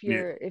well if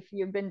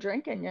you've been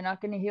drinking. You're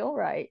not going to heal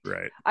right.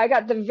 Right. I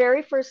got the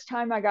very first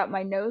time I got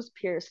my nose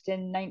pierced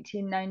in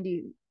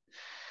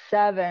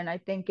 1997, I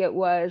think it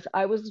was.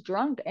 I was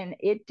drunk and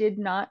it did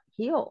not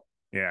heal.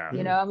 Yeah.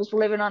 I was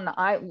living on the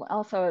island.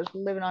 Also, I was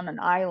living on an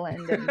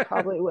island and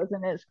probably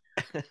wasn't as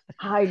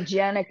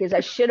hygienic as I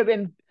should have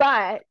been.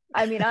 But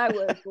I mean, I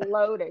was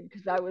loaded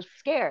because I was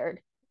scared.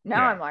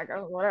 Now I'm like,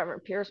 oh, whatever,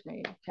 pierce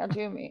me,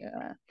 tattoo me.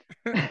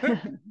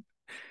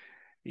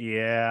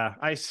 Yeah,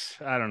 I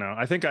don't know.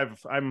 I think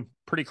I'm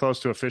pretty close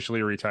to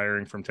officially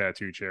retiring from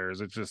tattoo chairs.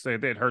 It's just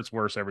it hurts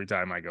worse every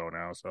time I go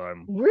now. So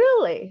I'm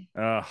really.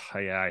 Yeah,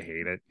 I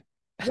hate it.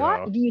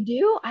 What do you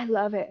do? I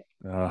love it.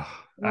 I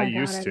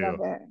used to. I love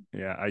it.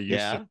 Yeah, I used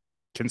to.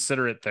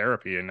 consider it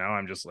therapy. And now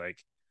I'm just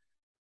like,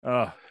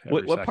 oh,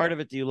 what part of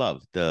it do you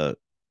love? The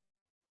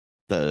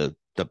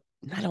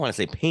I don't want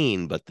to say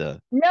pain, but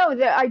No,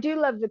 I do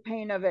love the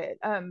pain of it.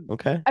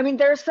 Okay. I mean,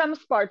 there are some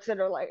spots that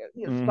are like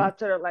Mhm. spots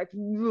that are like,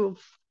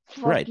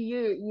 fuck Right.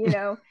 you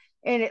know.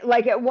 And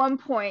like at one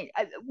point,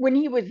 when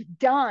he was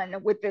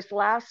done with this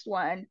last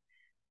one,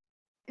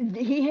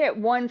 he hit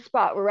one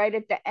spot right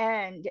at the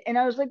end, and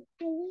I was like,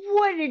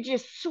 "What? Did you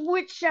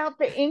switch out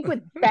the ink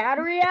with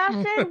battery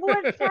acid?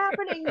 What's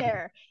happening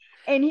there?"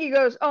 And he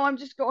goes, "Oh, I'm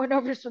just going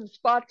over some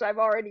spots I've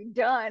already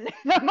done."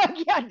 And I'm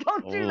like, "Yeah,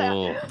 don't do that."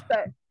 Oh,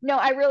 But no,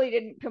 I really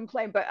didn't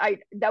complain. But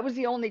that was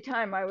the only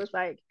time I was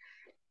like,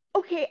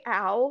 "Okay,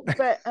 ow."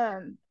 But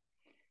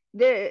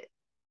the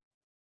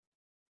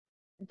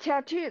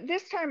tattoo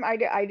this time I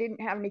didn't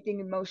have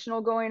anything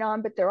emotional going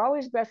on, but they're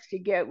always best to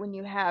get when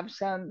you have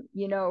some,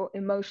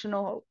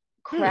 emotional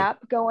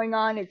crap going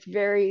on. It's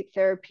very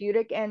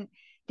therapeutic, and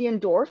the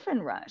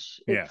endorphin rush,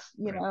 Yeah, it's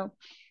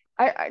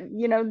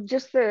right.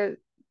 just the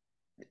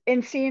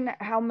and seeing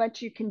how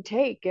much you can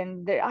take,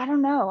 and I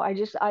don't know,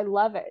 I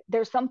love it.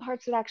 There's some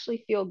parts that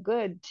actually feel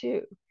good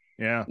too,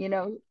 Yeah. you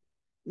know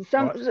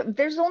Well,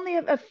 there's only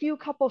a few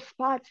couple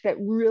spots that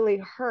really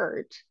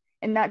hurt,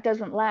 and that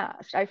doesn't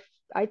last,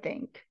 I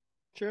think.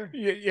 sure.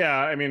 yeah.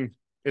 I mean,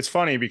 it's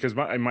funny because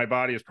my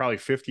body is probably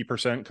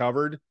 50%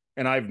 covered,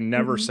 and I've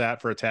never Mhm.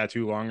 sat for a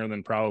tattoo longer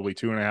than probably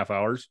 2.5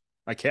 hours.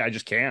 I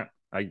just can't.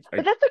 But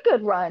that's a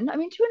good run. I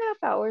mean,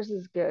 2.5 hours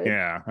is good.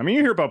 Yeah. I mean,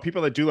 you hear about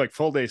people that do like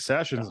full day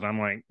sessions, and I'm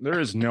like, there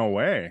is no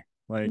way.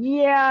 Like,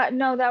 Yeah,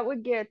 no, that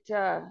would get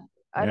yeah,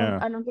 I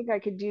don't think I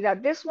could do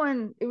that. This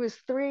one, it was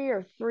 3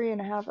 or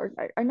 3.5, or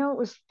I know it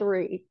was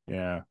 3.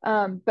 yeah,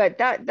 But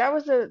that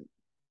was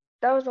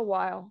a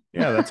while.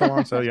 yeah. That's a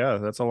long session. Yeah,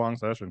 that's a long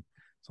session.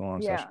 It's a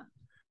long session. Yeah.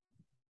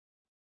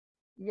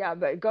 Yeah,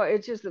 but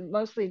it's just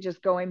mostly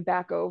just going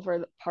back over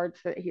the parts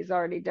that he's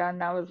already done.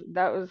 That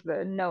was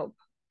the nope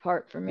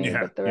part for me,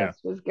 Yeah, but the yeah.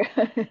 rest was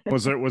good.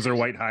 Was there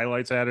white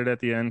highlights added at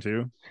the end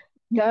too?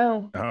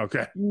 No, Oh,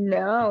 okay.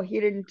 no,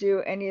 he didn't do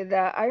any of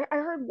that. I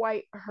heard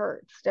white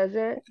hurts, does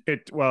it?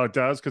 It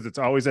does because it's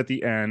always at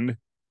the end,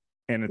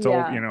 and it's all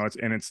Yeah.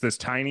 it's this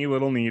tiny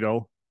little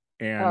needle,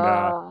 and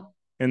Oh,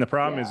 and the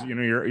problem is, yeah.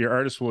 your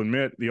artist will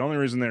admit the only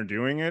reason they're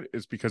doing it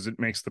is because it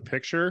makes the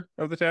picture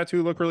of the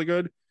tattoo look really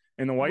good,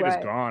 and the white is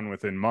Right. gone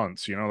within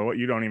months. What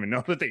you don't even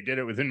know that they did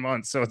it within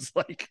months. So it's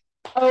like,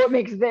 Oh, it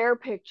makes their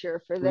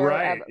picture for their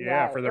right,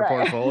 yeah, right, for their right.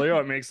 portfolio,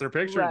 it makes their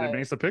picture, it Right.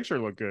 makes the picture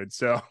look good.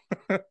 So,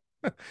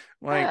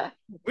 like, That's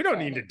we don't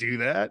need to funny. do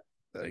that.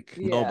 Like,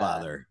 No Yeah.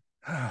 bother.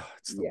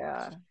 it's the worst.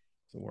 Yeah.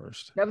 It's the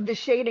worst. No, the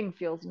shading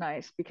feels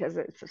nice because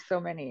it's so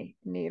many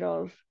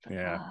needles. It's like,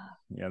 Yeah,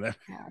 yeah. That.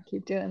 yeah,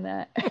 keep doing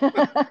that.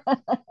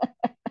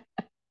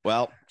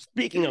 Well,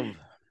 speaking of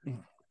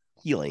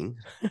healing,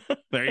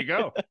 There you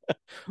go.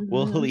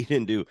 we'll Mhm. lead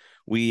into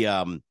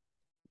I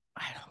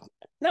don't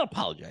not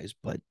apologize,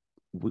 but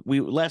we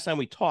last time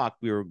we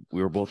talked, we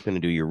were both going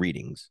to do your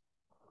readings,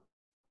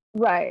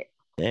 Right.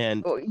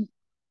 and Oh,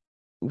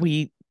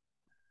 we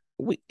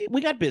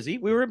we got busy.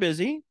 We were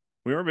busy.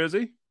 We were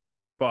busy,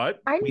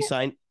 but I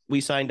We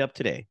signed up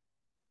today.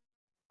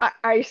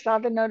 I saw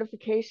the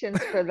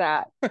notifications for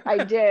that.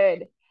 I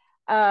did.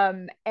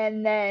 And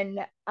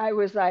then I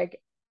was like,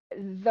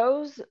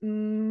 those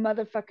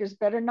motherfuckers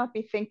better not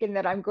be thinking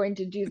that I'm going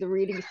to do the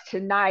readings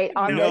tonight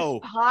on this No.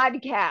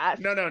 podcast.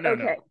 no.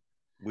 Okay.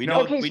 We No.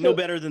 know Okay, we so know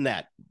better than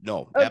that.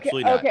 No, okay,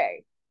 absolutely not.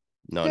 okay.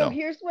 No, So no.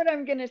 here's what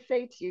I'm gonna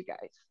say to you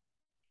guys.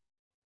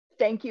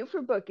 Thank you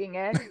for booking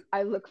it.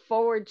 I look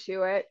forward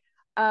to it.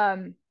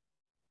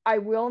 I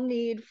will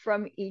need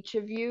from each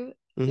of you,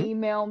 Mhm.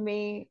 email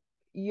me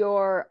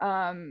your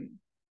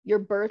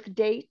birth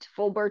date,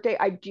 full birth date.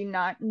 I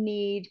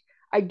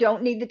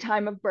don't need the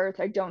time of birth.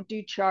 I don't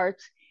do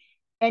charts.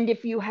 And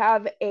if you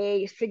have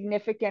a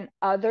significant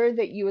other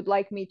that you would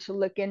like me to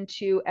look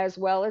into as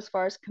well, as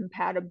far as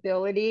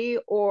compatibility,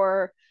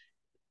 or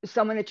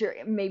someone that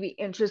you're maybe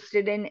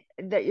interested in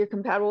that you're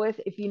compatible with,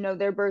 if you know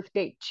their birth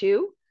date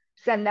too,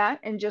 send that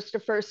and just a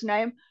first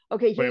name.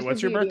 Okay, Wait, here's the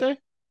what's your beauty.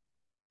 birthday?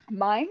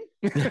 Mine.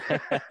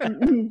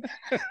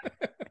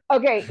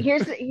 Okay,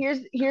 here's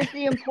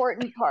the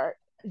important part.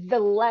 The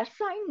less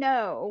I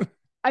know,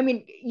 I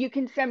mean, you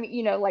can send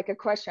me, like a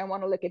question. I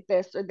want to look at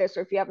this or this,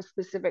 or if you have a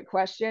specific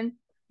question.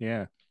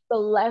 Yeah. The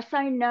less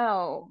I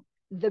know,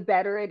 the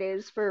better it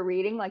is for a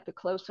reading. Like the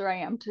closer I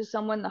am to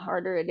someone, the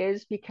harder it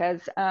is,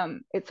 because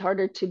it's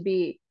harder to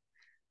be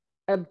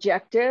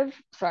objective.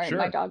 Sorry,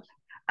 my Sure.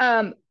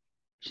 dog.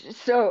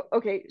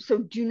 Okay, so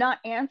do not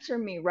answer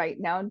me right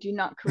now. Do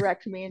not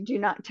correct me, and do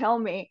not tell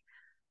me.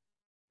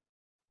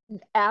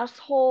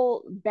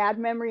 Asshole bad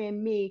memory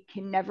and me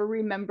can never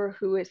remember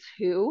who is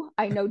who.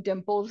 I know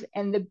Dimples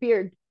and the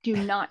beard. Do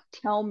not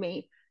tell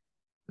me,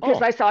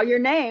 because Oh, I saw your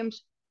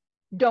names.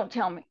 Don't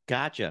tell me.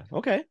 Gotcha.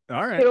 Okay.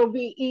 all right. It'll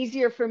be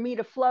easier for me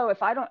to flow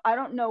if I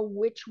don't know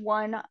which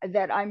one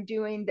that I'm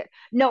doing. That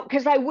no,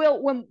 because I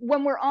will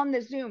when we're on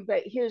the Zoom.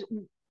 But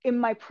in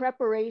my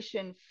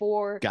preparation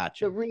for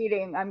Gotcha. the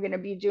reading, I'm going to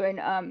be doing,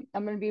 I'm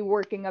going to be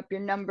working up your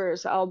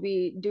numbers. I'll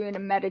be doing a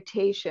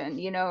meditation,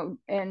 you know,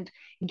 and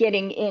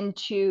getting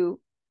into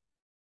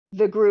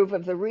the groove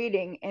of the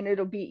reading, and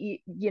it'll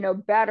be, you know,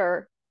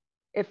 better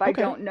if I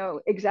don't know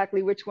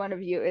exactly which one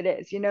of you it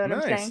is. You know what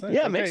I'm saying?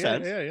 Yeah, makes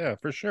sense. Yeah,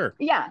 for sure.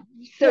 Yeah.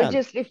 So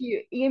just if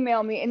you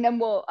email me, and then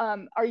we'll,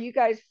 are you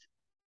guys,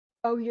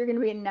 oh, you're going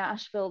to be in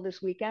Nashville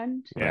this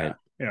weekend? Yeah.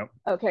 Yeah.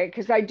 Okay,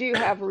 because I do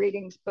have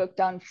readings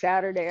booked on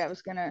Saturday. I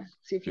was gonna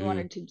see if you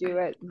wanted to do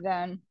it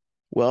then.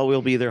 Well,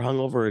 we'll be either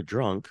hungover or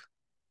drunk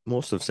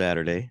most of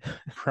Saturday.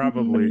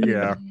 Probably,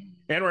 yeah.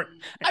 And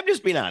I'm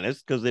just being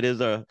honest because it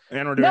is a.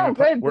 And we're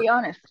doing be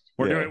honest.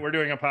 We're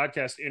doing a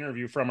podcast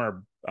interview from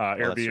our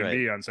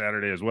Airbnb on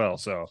Saturday as well.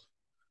 So.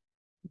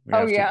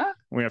 We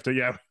have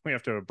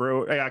to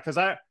brew. Yeah,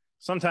 because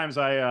sometimes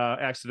I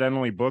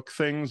accidentally book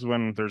things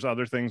when there's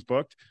other things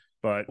booked.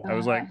 But I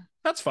was like,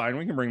 that's fine.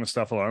 We can bring the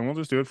stuff along. We'll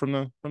just do it from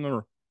the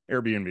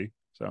Airbnb.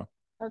 So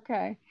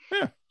okay.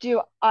 Yeah.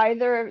 Do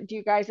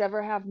you guys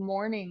ever have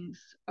mornings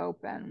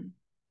open?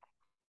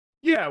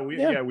 Yeah,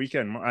 we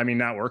can. I mean,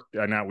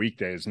 not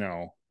weekdays.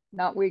 No.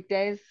 Not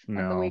weekdays.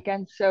 No. On the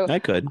weekend. So I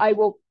could.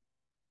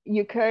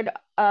 You could.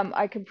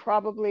 I could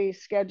probably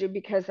schedule,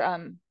 because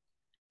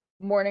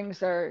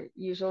mornings are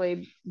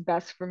usually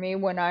best for me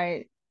when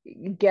I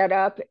get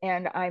up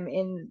and I'm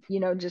in, you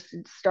know, just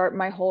start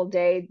my whole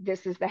day.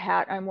 This is the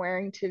hat I'm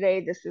wearing today.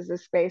 This is the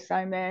space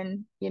I'm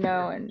in, you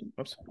know, and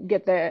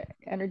get the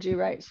energy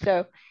right.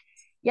 So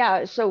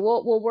yeah, so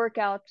we'll work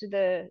out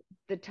the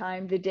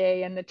time, the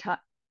day, and the time.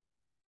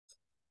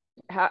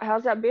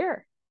 How's that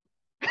beer?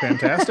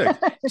 Fantastic.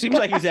 Seems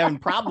like he's having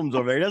problems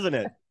over there, doesn't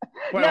it?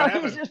 Well, no,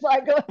 he's just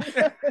like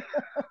there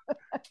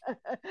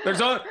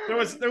was out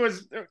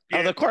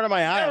of the corner of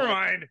my eye. Never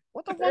mind.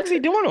 What the fuck is he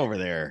doing over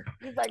there?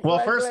 He's like, well,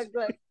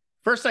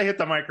 first I hit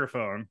the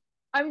microphone.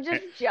 I'm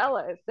just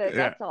jealous.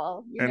 That's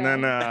all. And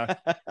then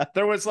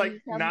there was like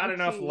not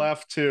enough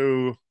left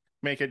to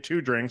make it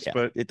 2 drinks,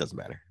 but it doesn't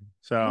matter.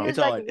 So it's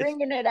like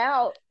wringing it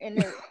out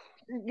and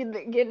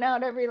getting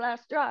out every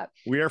last drop.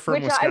 We are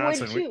from Wisconsin. I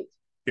would too.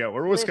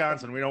 We're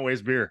Wisconsin. Listen, we don't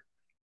waste beer.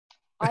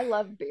 I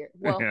love beer.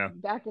 Well,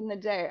 back in the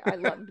day, I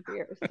loved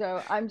beer.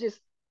 So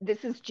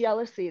this is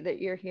jealousy that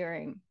you're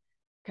hearing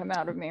come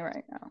out of me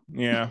right now.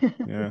 Yeah.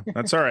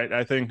 That's all right.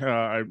 I think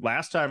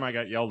last time I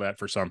got yelled at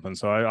for something,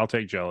 so I'll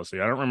take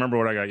jealousy. I don't remember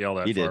what I got yelled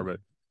at for, but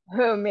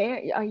who,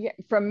 me?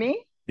 From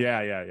me?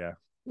 Yeah.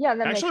 Yeah,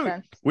 that makes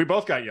sense. We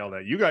both got yelled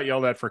at. You got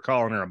yelled at for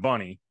calling her a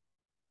bunny.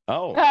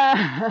 Oh.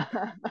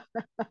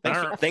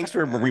 Thanks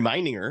for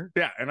reminding her.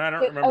 Yeah, and I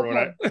don't remember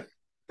what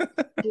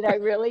Did I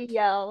really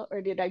yell,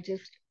 or did I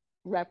just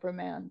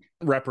reprimand?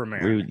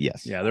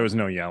 Yes. Yeah, there was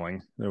no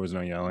yelling.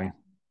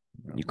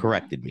 You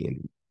corrected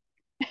me,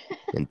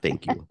 and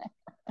thank you.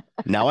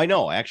 Now I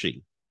know,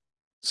 actually.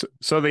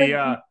 So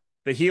the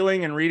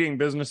healing and reading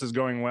business is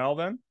going well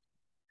then?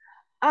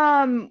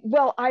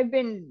 Well, I've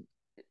been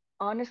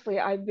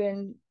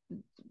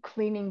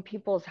cleaning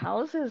people's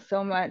houses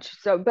so much.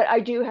 But I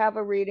do have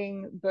a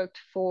reading booked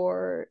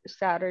for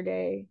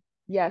Saturday.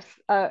 Yes,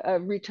 a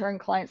return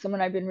client,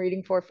 someone I've been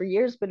reading for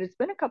years, but it's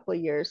been a couple of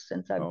years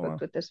since I've booked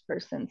with this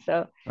person.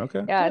 So yeah,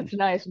 good. It's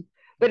nice.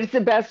 But it's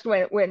the best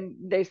when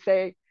they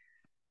say,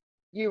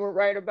 you were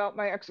right about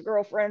my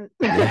ex-girlfriend.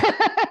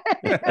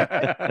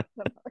 I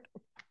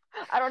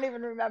don't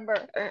even remember.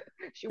 I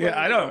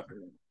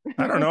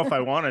don't know if I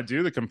want to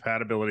do the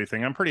compatibility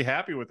thing. I'm pretty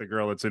happy with the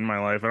girl that's in my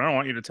life, and I don't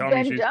want you to tell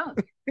me she's don't.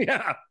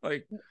 Yeah,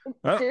 like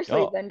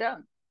seriously, then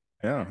don't.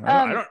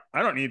 Yeah,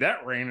 I don't need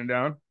that raining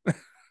down.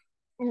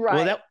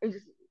 Right. Well,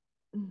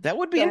 that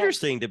would be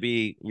interesting to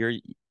be you're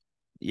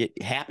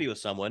happy with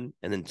someone,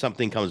 and then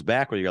something comes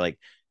back where you're like,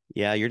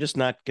 yeah, you're just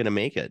not gonna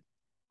make it.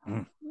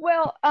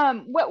 Well,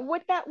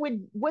 what that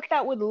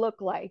would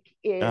look like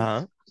is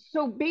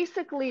so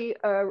basically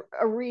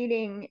a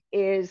reading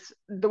is,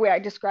 the way I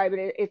describe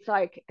it, it's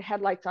like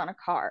headlights on a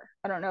car.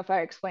 I don't know if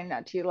I explained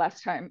that to you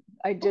last time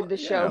I did the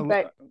show,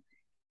 but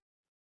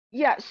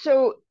yeah.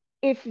 So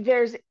if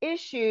there's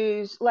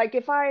issues, like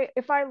if I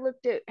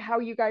looked at how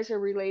you guys are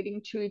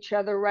relating to each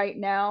other right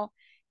now,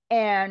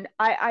 and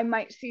I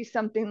might see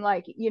something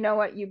like, you know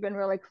what, you've been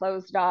really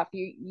closed off.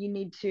 You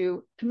need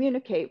to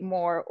communicate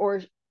more,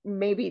 or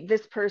maybe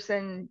this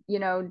person, you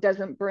know,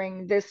 doesn't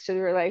bring this to the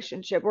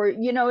relationship, or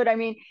you know what I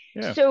mean?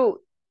 Yeah.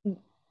 So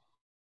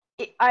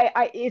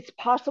it's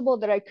possible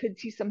that I could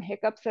see some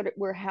hiccups that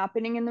were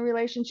happening in the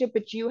relationship,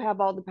 but you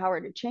have all the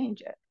power to change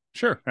it.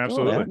 Sure,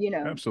 absolutely. You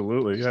know,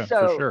 absolutely, yeah,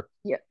 so, for sure.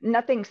 Yeah,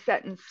 nothing's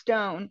set in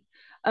stone.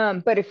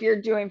 But if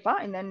you're doing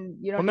fine, then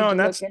you don't need to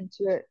look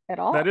into it at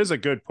all. That is a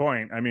good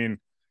point. I mean,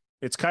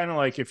 it's kind of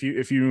like if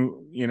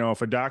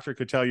a doctor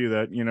could tell you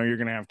that, you know, you're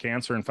going to have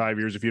cancer in 5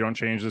 years if you don't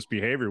change this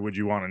behavior, would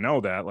you want to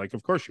know that? Like,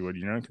 of course you would,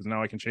 you know, because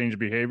now I can change the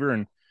behavior.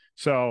 And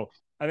so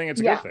I think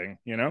it's a good thing,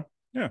 you know?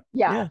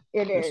 Yeah,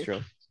 it is.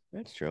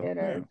 That's true.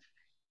 It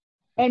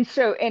is.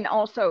 And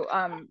also,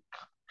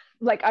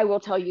 like, I will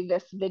tell you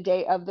this the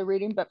day of the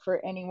reading, but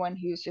for anyone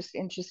who's just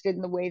interested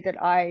in the way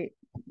that I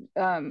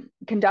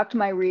conduct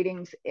my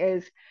readings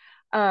is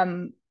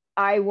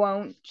I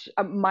won't,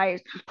 my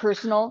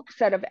personal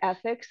set of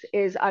ethics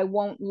is I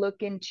won't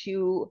look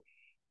into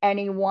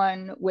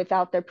anyone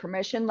without their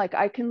permission. Like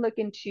I can look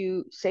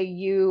into, say,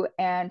 you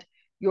and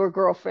your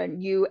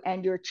girlfriend, you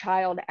and your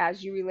child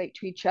as you relate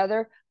to each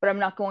other, but I'm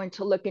not going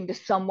to look into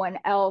someone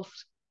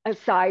else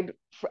outside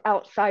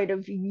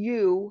of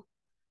you,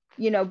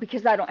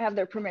 because I don't have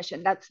their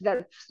permission. That's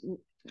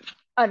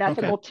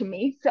unethical to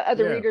me. So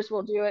other readers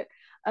will do it.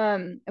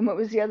 And what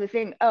was the other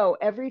thing? Oh,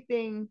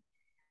 everything.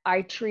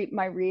 I treat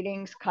my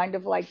readings kind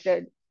of like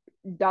the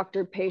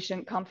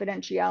doctor-patient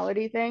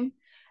confidentiality thing.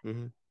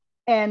 Mm-hmm.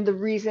 And the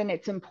reason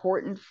it's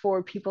important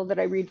for people that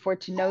I read for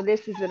to know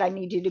this is that I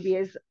need you to be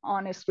as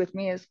honest with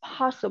me as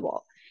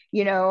possible.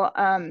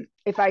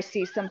 If I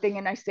see something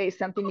and I say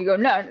something, you go,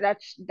 no,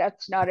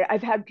 that's not it.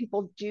 I've had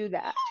people do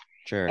that.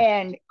 Sure.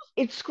 And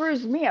it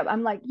screws me up.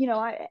 I'm like,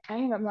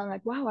 I'm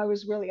like, wow, I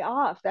was really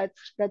off.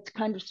 That's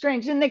kind of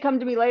strange. And they come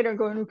to me later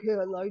going, okay,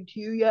 I lied to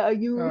you. Yeah,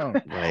 you were,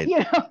 right.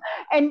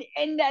 And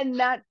then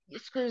that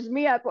screws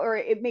me up, or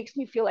it makes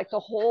me feel like the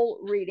whole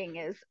reading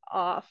is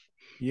off.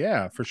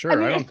 Yeah, for sure. I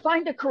mean, it's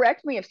fine to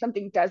correct me if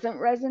something doesn't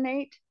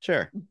resonate.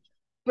 Sure.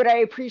 But I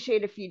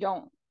appreciate if you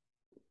don't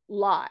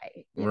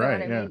lie. You know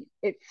what I mean?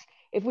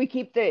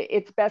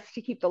 It's best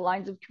to keep the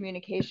lines of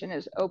communication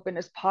as open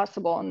as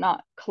possible and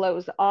not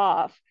close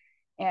off.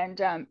 And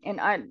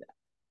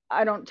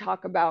I don't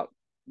talk about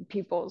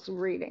people's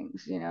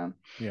readings,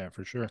 Yeah,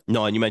 for sure.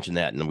 No, and you mentioned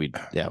that, and we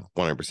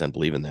 100%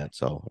 believe in that.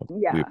 So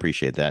we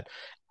appreciate that.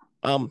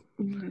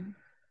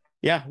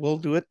 Yeah, we'll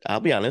do it. I'll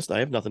be honest, I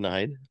have nothing to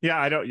hide.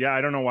 I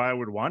don't know why I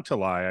would want to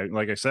lie.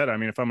 Like I said, I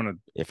mean, if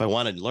I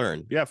want to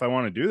learn. Yeah, if I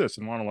want to do this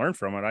and want to learn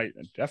from it, I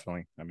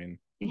definitely, I mean,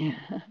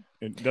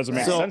 it doesn't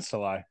make sense to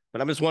lie.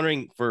 But I'm just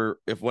wondering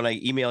if when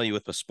I email you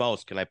with a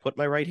spouse, can I put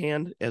my right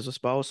hand as a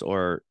spouse,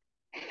 or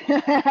do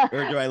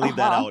I leave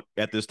that out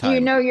at this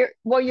time?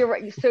 You're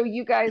right. So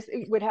you guys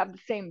would have the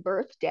same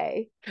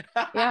birthday.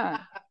 Yeah.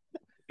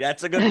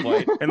 That's a good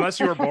point. Unless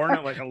you were born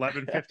at like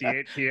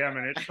 11:58 p.m.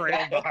 and it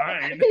trailed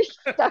behind.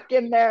 Stuck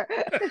in there,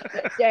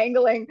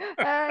 dangling.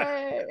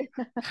 I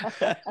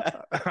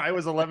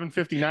was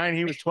 11:59.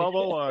 He was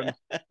 12:01.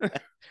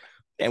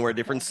 And we're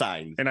different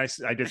signs. And I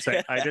did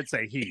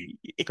say he,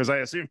 because I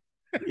assume.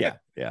 Yeah.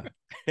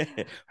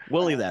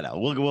 We'll leave that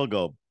out. We'll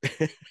go.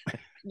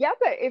 Yeah,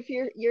 but if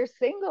you're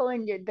single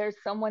and there's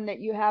someone that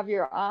you have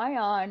your eye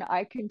on,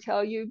 I can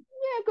tell you,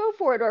 yeah, go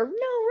for it, or no,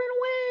 run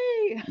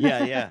away.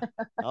 Yeah.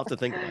 I'll have to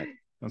think about it.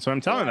 That's what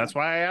I'm telling. That's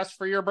why I asked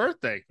for your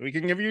birthday. We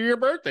can give you your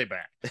birthday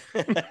back.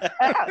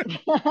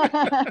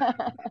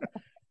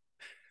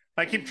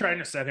 I keep trying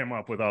to set him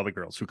up with all the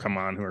girls who come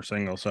on who are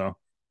single. So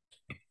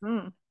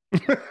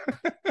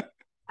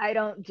I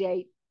don't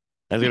date.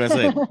 I was gonna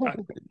say,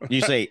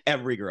 you say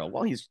every girl.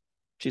 Well,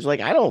 she's like,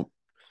 I don't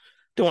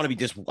want to be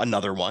just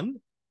another one.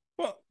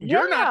 Well,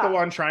 you're not the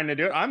one trying to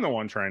do it. I'm the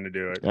one trying to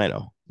do it. I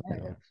know.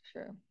 That's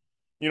true.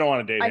 You don't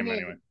want to date him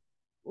anyway.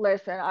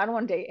 Listen, I don't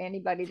want to date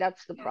anybody.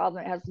 That's the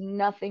problem. It has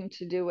nothing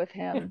to do with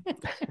him.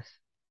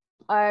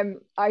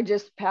 I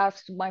just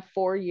passed my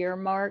 4-year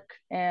mark,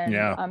 and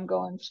I'm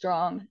going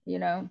strong.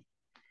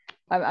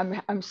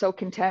 I'm so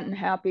content and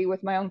happy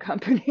with my own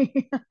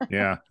company.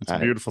 Yeah, it's a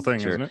beautiful thing,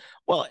 isn't it?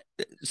 Well,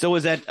 so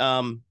is that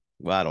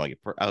well, I don't want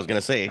to I was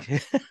gonna say I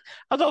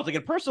was about to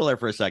get personal there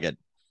for a second.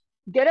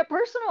 Get it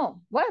personal.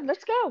 What?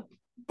 Let's go.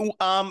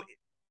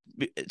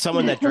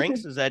 Someone that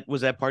drinks,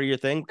 was that part of your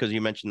thing? Because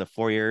you mentioned the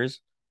 4 years.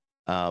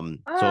 Oh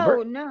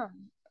sober? No.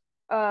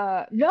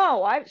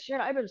 No, I've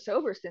been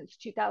sober since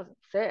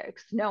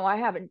 2006. No, I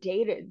haven't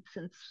dated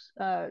since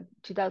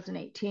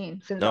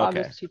 2018, since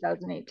August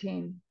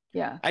 2018.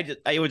 Yeah.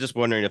 I was just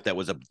wondering if that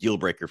was a deal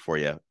breaker for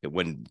you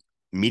when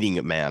meeting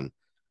a man,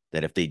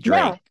 that if they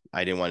drank,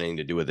 I didn't want anything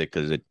to do with it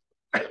because it.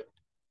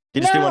 You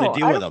just didn't want to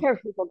deal with them. I don't care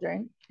if people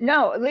drink.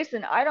 No,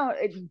 listen,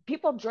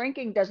 people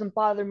drinking doesn't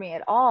bother me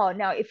at all.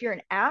 Now, if you're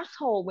an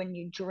asshole when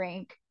you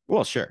drink,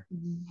 well, sure,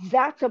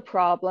 that's a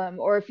problem.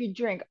 Or if you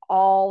drink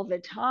all the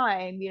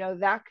time,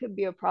 that could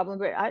be a problem.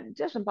 But it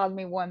doesn't bother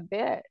me one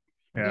bit.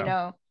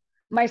 Yeah.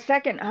 My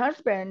second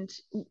husband,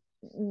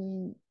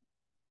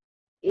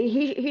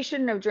 he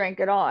shouldn't have drank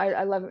at all.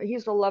 I love him.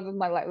 He's the love of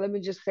my life. Let me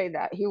just say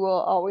that. He will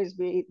always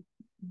be.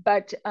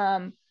 But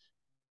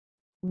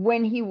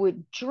when he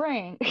would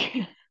drink,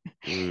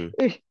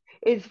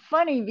 it's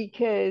funny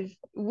because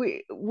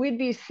we'd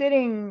be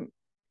sitting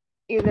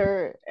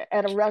either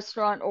at a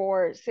restaurant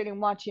or sitting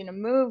watching a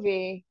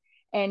movie,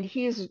 and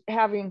he's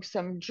having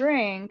some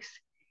drinks,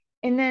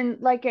 and then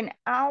like an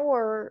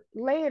hour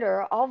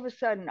later, all of a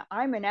sudden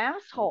I'm an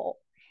asshole.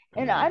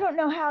 And I don't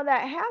know how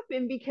that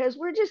happened, because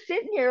we're just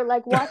sitting here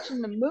like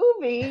watching the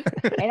movie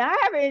and I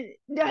haven't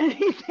done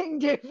anything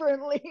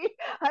differently.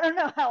 I don't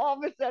know how all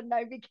of a sudden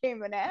I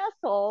became an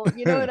asshole.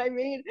 You know what I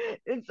mean?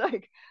 It's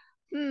like,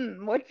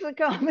 what's the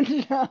common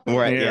denominator?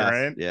 Right. Yeah,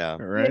 Right. Yeah.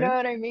 Right. You know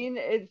what I mean?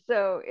 It's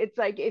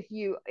like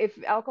if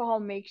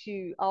alcohol makes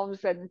you all of a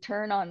sudden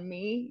turn on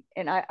me,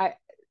 and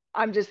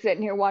I'm just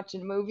sitting here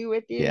watching a movie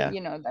with you,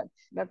 Yeah.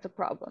 that's a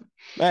problem.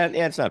 And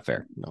it's not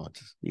fair. No,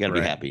 you got to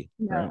be happy.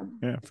 No. Right.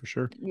 Yeah, for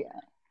sure. Yeah.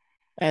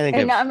 I think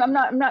And I'm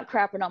not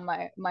crapping on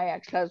my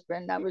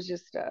ex-husband. That was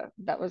just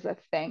that was a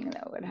thing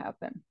that would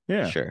happen.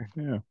 Yeah. Sure.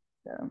 Yeah.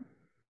 So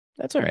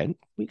that's all right.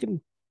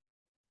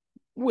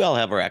 We all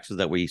have our exes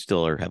that we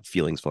still have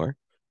feelings for.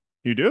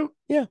 You do?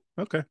 Yeah.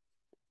 Okay.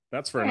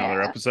 That's for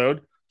another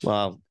episode.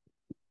 Well,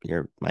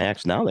 you're my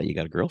ex now that you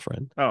got a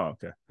girlfriend. Oh,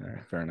 okay. All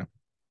right. Fair enough.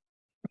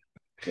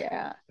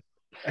 Yeah.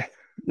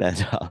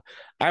 That's all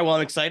right. Well,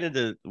 I'm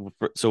excited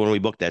so when we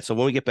book that, so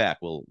when we get back,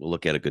 we'll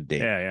look at a good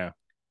date. Yeah.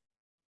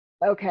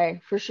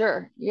 Okay, for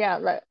sure.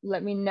 Yeah.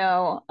 Let me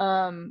know.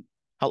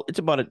 It's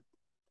about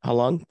how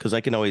long? Because I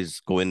can always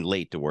go in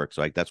late to work.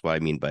 So that's why I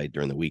mean by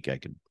during the week I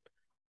could.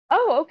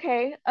 Oh,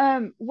 okay.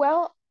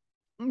 Well,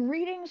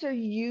 readings are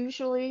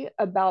usually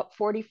about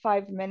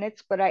 45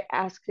 minutes, but I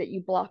ask that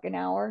you block an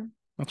hour.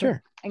 Okay.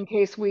 Sure. In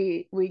case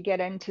we get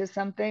into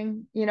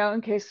something,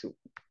 in case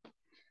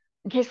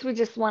we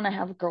just want to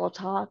have girl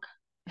talk.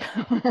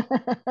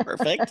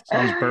 Perfect.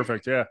 Sounds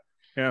perfect. Yeah.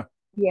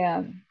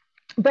 Yeah.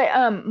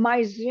 But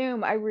my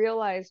Zoom, I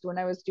realized when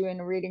I was doing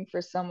a reading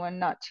for someone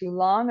not too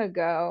long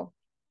ago,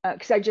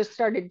 because I just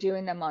started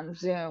doing them on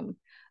Zoom.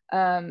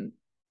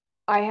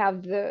 I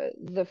have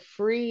the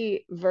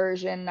free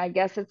version. I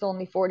guess it's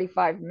only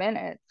 45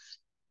 minutes.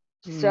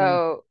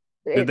 So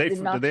did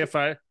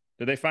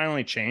they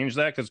finally change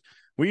that? Because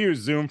we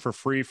used Zoom for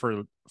free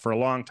for a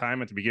long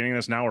time at the beginning of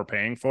this. Now we're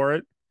paying for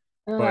it.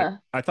 But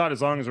I thought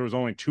as long as there was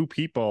only 2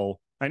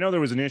 people, I know there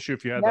was an issue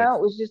if you had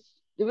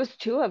it was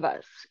 2 of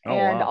us. Oh,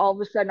 and wow. all of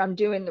a sudden I'm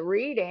doing the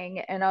reading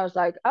and I was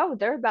like, oh,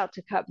 they're about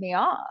to cut me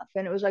off.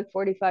 And it was like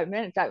 45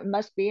 minutes. That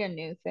must be a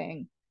new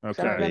thing.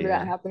 Okay. I don't remember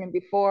that happening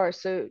before.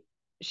 So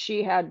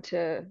she had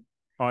to.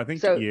 Oh, I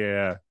think, so,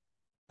 yeah.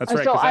 That's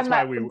right. So That's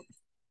why we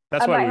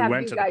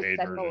went to the paid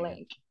send version. the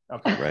link.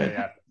 Okay. Right.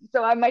 Yeah.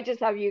 So I might just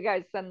have you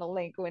guys send the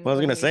link when. Well, I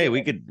was gonna say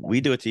we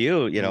do it to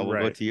you. We'll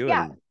go to you.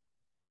 Yeah. And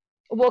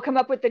we'll come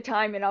up with the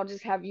time and I'll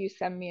just have you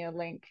send me a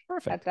link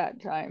Perfect. at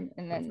that time.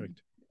 And then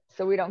Perfect.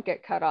 so we don't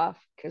get cut off,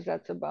 because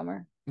that's a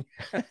bummer.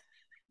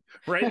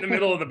 Right in the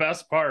middle of the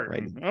best part.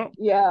 Right. Oh.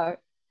 Yeah.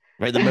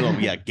 Right in the middle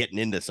of getting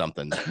into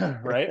something.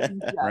 Right.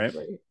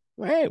 Exactly.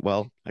 Right.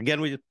 Well,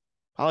 again, we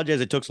apologize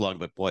it took so long,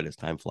 but boy, does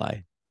time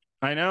fly.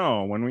 I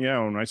know. When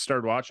I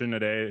started watching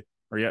today,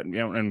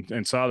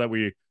 and saw that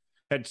we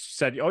had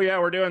said, oh yeah,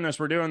 we're doing this,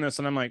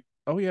 and I'm like,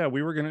 oh yeah,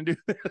 we were gonna do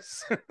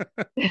this.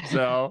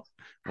 So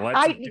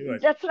let's do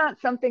it. That's not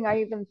something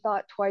I even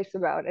thought twice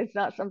about. It's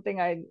not something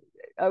I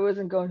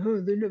wasn't going, oh,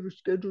 they never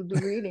scheduled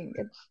the reading.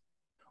 It's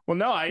well,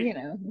 no, I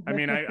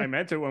mean, I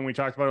meant it when we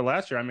talked about it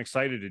last year. I'm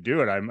excited to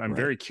do it. I'm Right.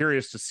 very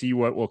curious to see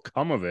what will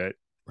come of it.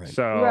 Right.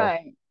 So,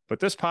 but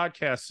this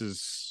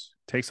podcast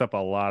takes up a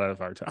lot of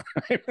our time.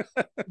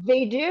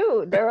 They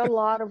do. They're a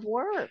lot of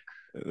work.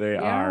 They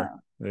are.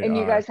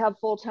 You guys have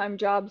full-time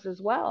jobs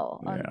as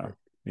well.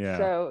 Yeah.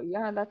 So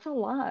that's a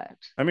lot.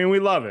 I mean, we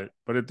love it,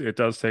 but it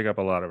does take up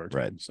a lot of our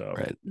time. Right. So,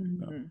 right.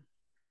 Mm-hmm.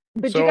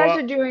 But you guys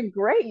are doing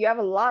great. You have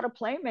a lot of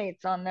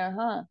playmates on there,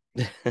 huh?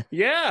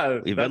 Yeah,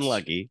 we've been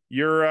lucky.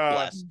 Your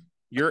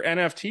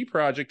NFT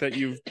project that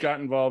you've got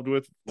involved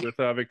with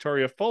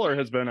Victoria Fuller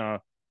has been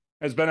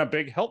a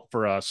big help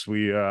for us.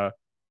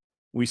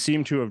 We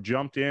seem to have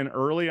jumped in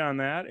early on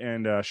that,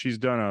 and she's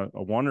done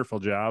a wonderful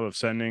job of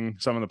sending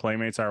some of the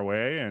playmates our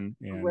way, and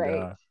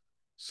right.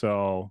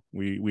 So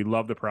we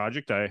love the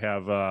project. I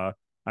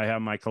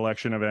have my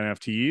collection of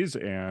NFTs,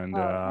 and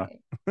right.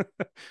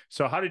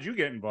 So how did you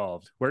get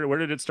involved? Where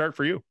did it start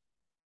for you?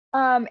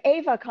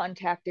 Ava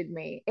contacted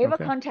me. Ava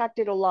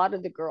contacted a lot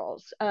of the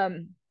girls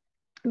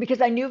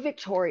because I knew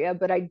Victoria,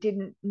 but I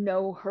didn't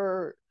know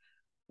her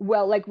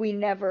well. Like, we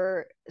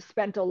never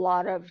spent a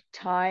lot of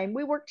time.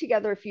 We worked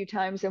together a few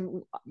times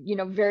and,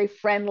 very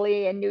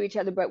friendly and knew each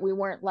other, but we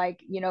weren't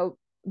like,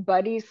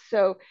 buddies.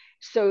 So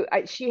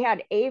she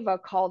had Ava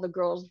call the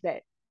girls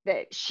that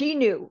she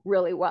knew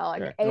really well.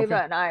 And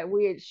Ava and I,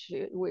 we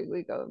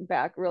go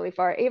back really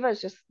far. Ava is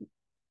just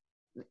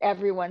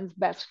everyone's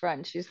best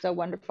friend. She's so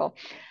wonderful.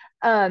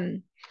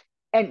 And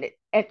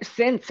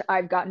since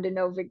I've gotten to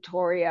know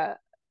Victoria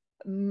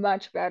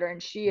much better,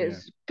 and she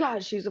is,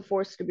 God, she's a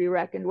force to be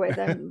reckoned with.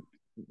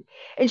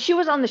 And she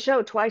was on the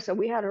show twice, so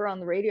we had her on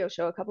the radio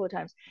show a couple of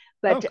times.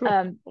 But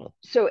cool.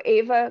 So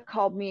Ava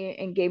called me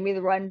and gave me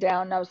the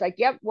rundown, and I was like,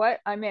 yep, what?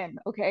 I'm in.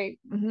 Okay.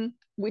 Mm-hmm.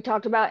 We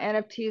talked about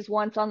NFTs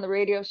once on the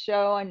radio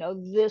show. I know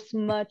this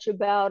much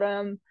about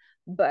them,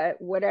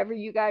 but whatever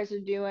you guys are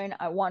doing,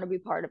 I want to be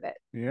part of it.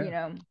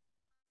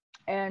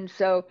 And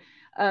so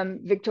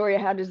Victoria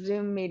had a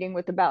Zoom meeting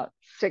with about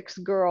 6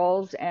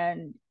 girls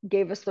and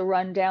gave us the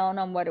rundown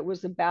on what it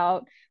was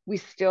about. We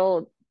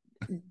still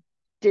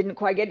don't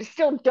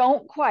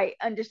quite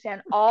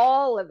understand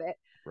all of it.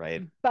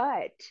 Right.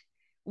 But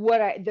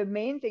the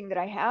main thing that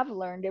I have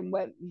learned, and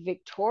what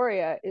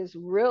Victoria is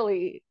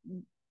really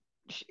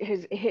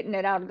hitting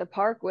it out of the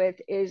park with,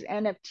 is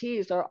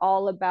NFTs are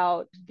all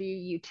about the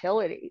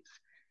utilities.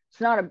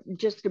 It's not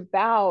just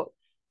about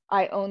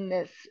I own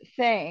this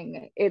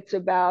thing. It's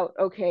about,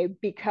 okay,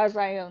 because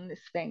I own this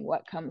thing,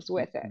 what comes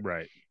with it?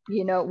 Right.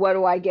 You know, what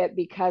do I get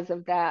because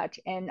of that?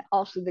 And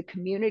also the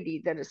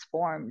community that is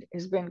formed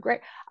has been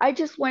great. I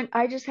just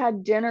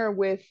had dinner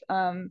with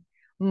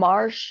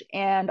Marsh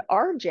and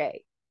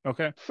RJ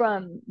Okay.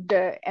 from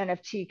the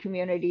NFT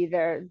community.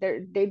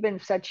 They've been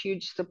such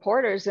huge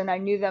supporters, and I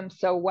knew them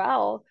so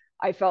well.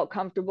 I felt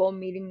comfortable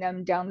meeting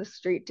them down the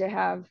street to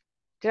have,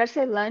 did I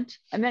say lunch?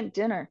 I meant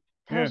dinner.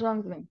 What the hell's wrong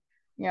with me?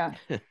 Yeah.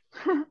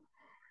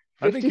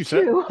 I think you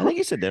said 52. I think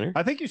you said dinner.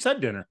 I think you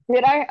said dinner.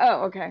 Did I?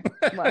 Oh, okay.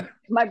 Well,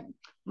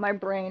 my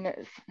brain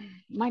is,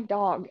 my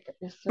dog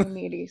is so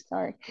needy.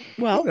 Sorry.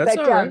 Well, That's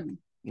But all right.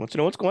 wants to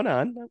know what's going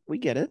on. We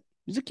get it.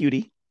 He's a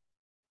cutie.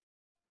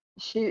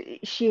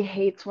 she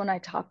hates when I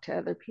talk to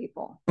other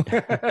people.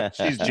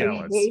 She's She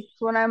jealous. hates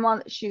when I'm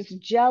on. She's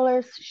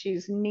jealous.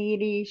 She's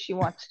needy. She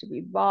wants to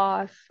be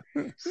boss.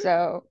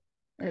 So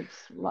it's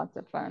lots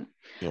of fun.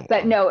 Oh,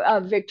 But wow. no,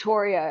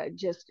 Victoria,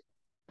 just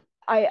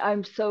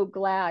I'm so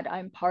glad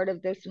I'm part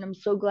of this, and I'm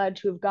so glad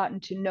to have gotten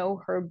to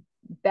know her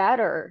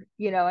better.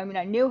 You know, I mean,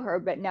 I knew her,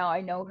 but now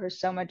I know her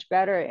so much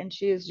better, and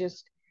she is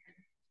just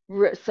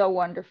so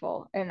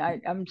wonderful. And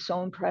I'm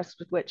so impressed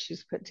with what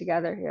she's put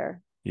together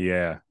here.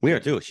 Yeah. We are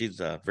too. She's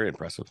very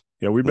impressive.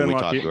 Yeah, we've When been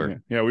we talked lucky. to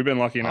her. Yeah, we've been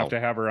lucky enough Wow. to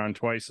have her on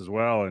twice as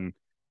well.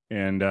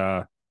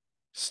 And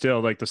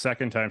still, like the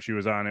second time she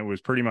was on, it was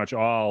pretty much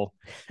all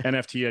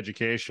NFT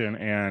education.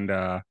 And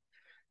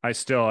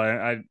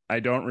I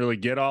don't really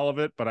get all of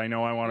it, but I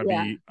know I want to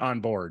Yeah. be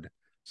on board.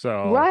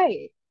 So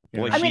Right.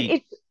 Boy, I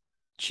mean,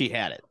 she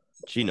had it.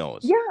 She knows.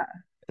 yeah.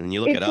 And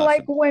you look It's at us.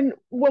 like when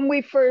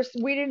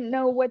we didn't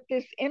know what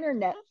this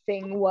internet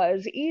thing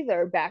was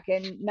either back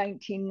in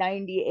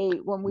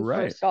 1998 when we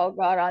Right. first all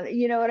got on.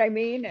 You know what I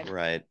mean? And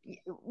right.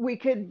 we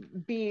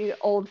could be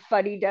old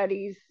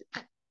fuddy-duddies.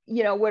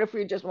 You know, what if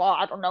we just, well,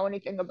 I don't know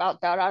anything about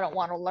that. I don't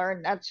want to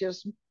learn. That's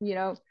just, you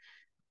know.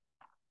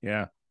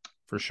 Yeah,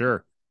 for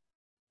sure.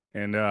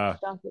 And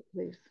Stop it,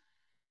 please.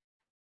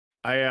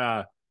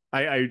 I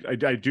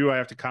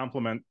have to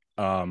compliment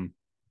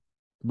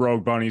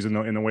Rogue Bunnies in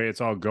the way it's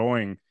all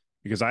going,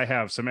 because I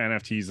have some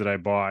NFTs that I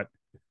bought.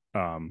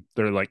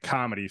 They're like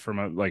comedy from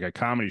a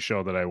comedy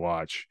show that I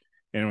watch,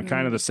 and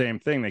kind of the same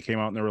thing. They came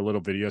out and there were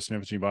little video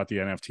snippets. You bought the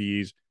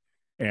NFTs,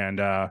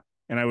 and I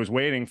was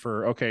waiting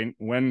for, okay,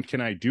 when can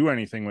I do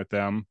anything with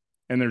them?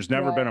 And there's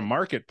never been a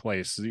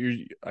marketplace.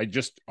 I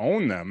just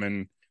own them,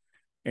 and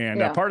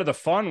part of the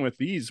fun with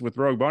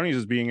Rogue Bunnies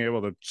is being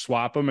able to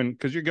swap them, and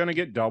because you're going to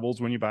get doubles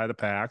when you buy the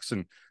packs,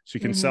 and so you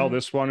can sell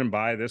this one and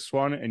buy this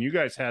one. And you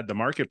guys had the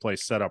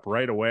marketplace set up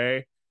right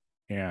away.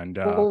 And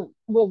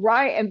well,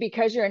 right. And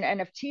because you're an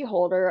NFT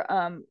holder,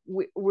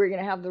 we're going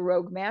to have the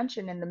Rogue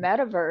Mansion in the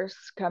metaverse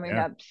coming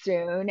up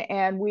soon.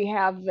 And we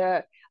have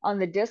on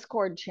the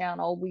Discord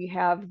channel, we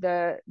have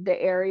the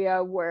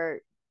area where,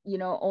 you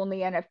know, only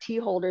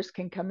NFT holders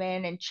can come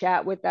in and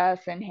chat with us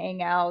and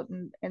hang out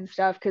and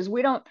stuff. Because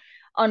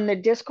on the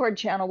Discord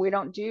channel, we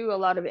don't do a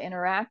lot of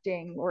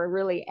interacting or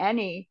really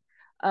any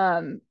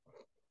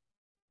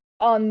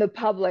on the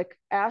public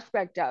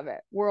aspect of it.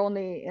 We're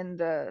only in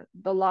the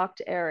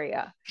locked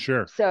area.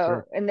 Sure.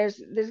 And there's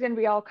going to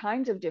be all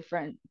kinds of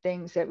different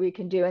things that we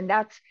can do. And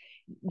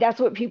that's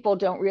what people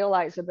don't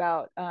realize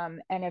about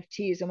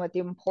NFTs and what the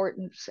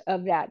importance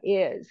of that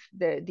is,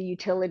 the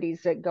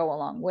utilities that go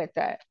along with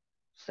it.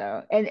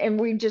 So, and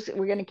we're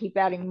going to keep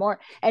adding more.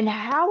 And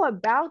how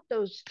about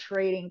those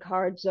trading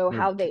cards though,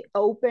 how they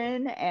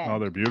open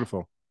and they're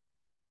beautiful.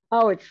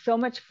 Oh, it's so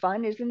much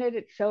fun, isn't it?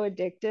 It's so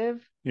addictive.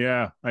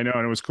 Yeah, I know.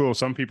 And it was cool.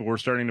 Some people were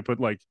starting to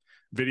put like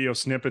video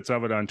snippets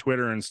of it on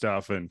Twitter and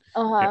stuff. And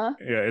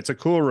it's a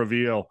cool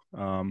reveal.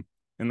 And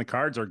the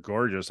cards are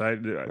gorgeous. I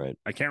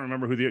can't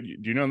remember do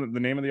you know the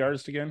name of the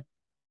artist again?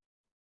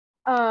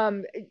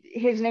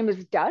 His name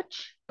is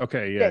Dutch.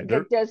 Okay, yeah.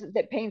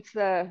 That paints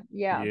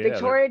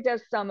Victoria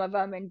does some of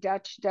them, and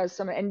Dutch does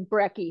some, and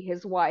Brecky,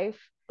 his wife.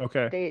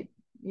 Okay.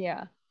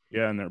 Yeah,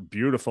 and they're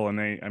beautiful.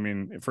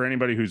 And for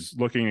anybody who's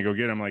looking to go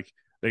get them, like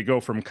they go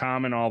from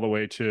common all the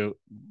way to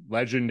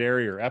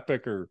legendary or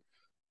epic, or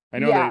I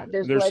know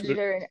there's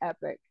legendary and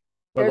epic.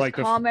 There's like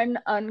common,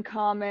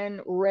 uncommon,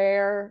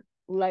 rare,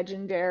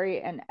 legendary,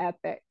 and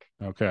epic.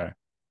 Okay.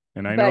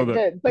 And I know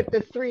but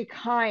the three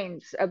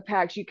kinds of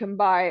packs you can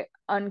buy: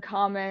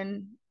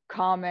 uncommon,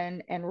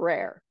 common, and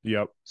rare.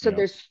 Yep. So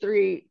there's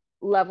 3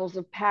 levels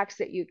of packs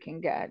that you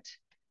can get.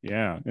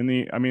 Yeah. And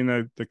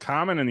the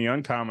common and the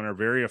uncommon are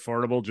very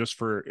affordable just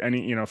for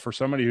for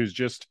somebody who's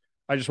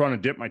I just want to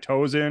dip my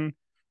toes in.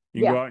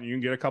 You can go out and you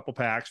can get a couple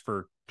packs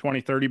for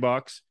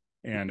 $20-$30.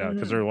 And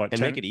because they're what, 10,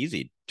 make it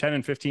easy, 10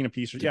 and 15 a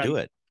piece to do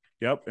it.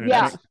 Yep.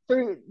 And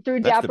through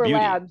Dapper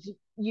Labs,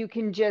 you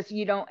can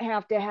you don't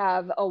have to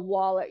have a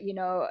wallet, you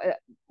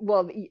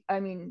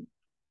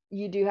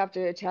do have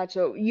to attach,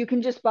 so you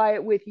can just buy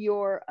it with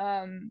your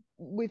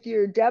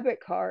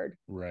debit card.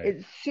 Right.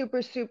 It's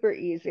super, super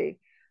easy.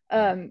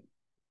 And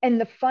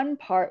the fun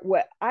part,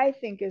 what I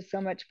think is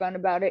so much fun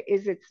about it,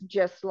 is it's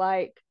just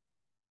like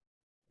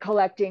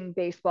collecting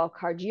baseball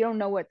cards. You don't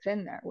know what's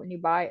in there when you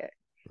buy it.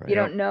 Right. You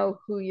don't know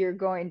who you're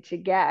going to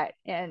get.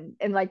 And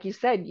like you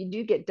said, you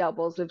do get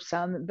doubles of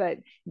some, but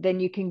then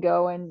you can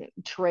go and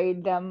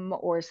trade them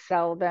or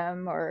sell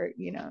them, or,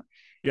 Yeah,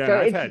 so and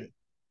I've it's had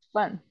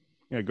fun.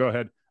 Yeah, go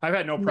ahead. I've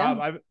had no No.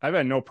 problem. I've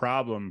had no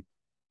problem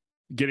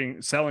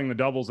selling the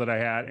doubles that I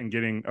had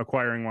and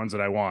acquiring ones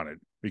that I wanted,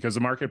 because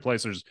the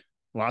marketplace, there's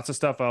lots of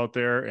stuff out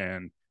there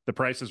and the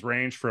prices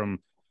range from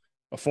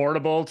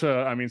affordable to,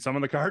 I mean, some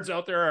of the cards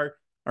out there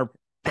are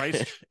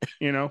priced,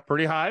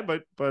 pretty high,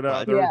 but Well,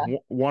 they're Yeah.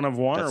 one of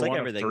one or That's like one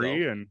of everything,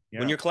 three. though. And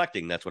When you're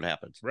collecting, that's what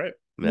happens. right.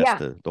 I mean,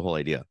 that's Yeah. the whole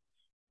idea.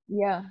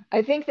 Yeah.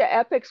 I think the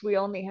epics, we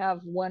only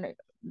have one.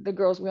 The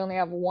girls, we only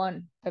have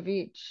one of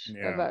each of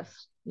Yeah.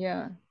 us.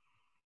 Yeah.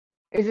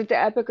 Is it the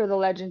epic or the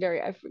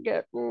legendary? I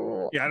forget.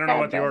 Ooh, Yeah, I don't know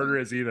what the Bad order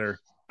Bunny. is either.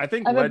 I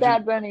think I'm a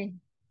Bad Bunny.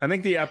 I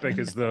think the epic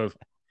is I think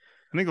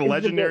the Is the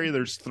legendary, big-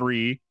 there's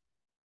 3.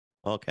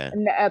 Okay.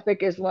 And the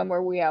epic is one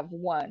where we have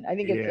one. I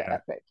think it's the Yeah.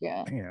 epic.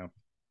 Yeah. Yeah.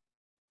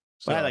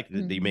 But I like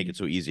that you make it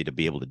so easy to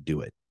be able to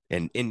do it,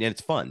 and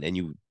it's fun,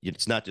 and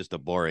it's not just a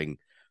boring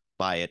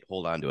buy it,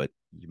 hold on to it.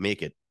 You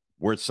make it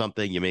worth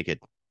something. You make it,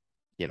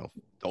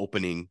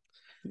 opening,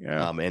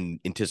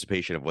 and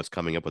anticipation of what's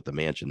coming up with the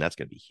mansion. That's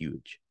going to be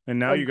huge. And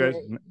now you guys,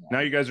 Agreed. now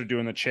you guys are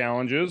doing the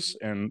challenges,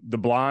 and the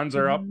blondes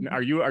are up. Mhm.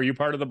 Are you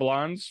part of the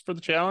blondes for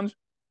the challenge?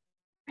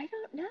 I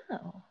don't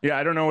know. Yeah,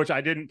 I don't know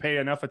I didn't pay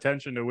enough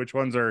attention to which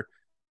ones are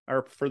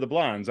for the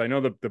blondes. I know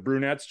the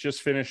brunettes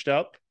just finished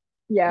up.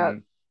 Yeah.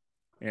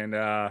 And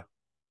the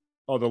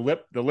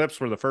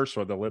lips were the first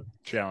one. The lip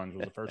challenge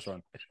was the first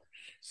one.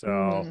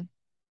 So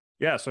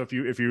yeah, so if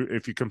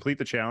you complete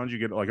the challenge, you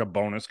get like a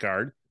bonus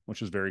card,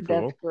 which is very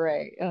cool. That's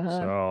great.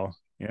 So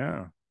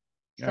yeah.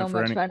 So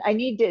much fun. I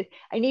need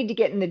to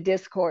get in the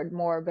Discord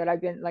more, but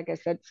I've been, like I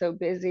said, so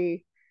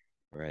busy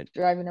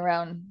driving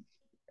around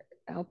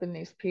helping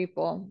these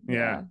people.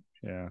 Yeah.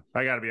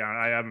 I got to be honest,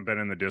 I haven't been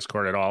in the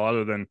Discord at all,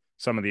 other than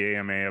some of the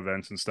AMA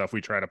events and stuff.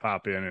 We try to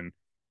pop in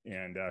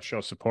and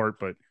show support,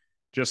 but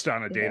just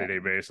on a day-to-day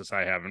basis,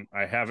 I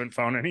haven't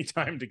found any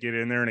time to get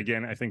in there. And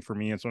again, I think for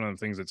me, it's one of the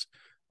things that's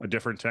a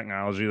different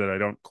technology that I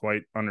don't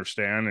quite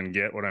understand and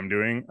get what I'm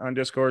doing on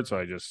Discord.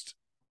 So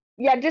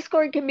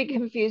Discord can be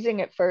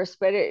confusing at first,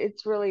 but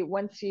it's really,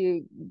 once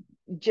you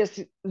just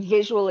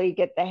visually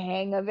get the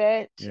hang of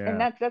it,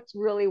 and that's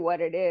really what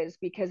it is,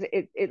 because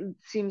it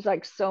seems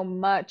like so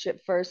much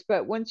at first,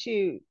 but once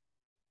you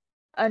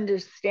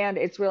understand,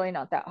 it's really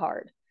not that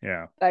hard.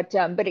 Yeah. But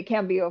it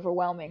can be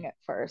overwhelming at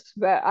first.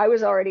 But I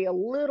was already a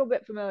little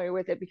bit familiar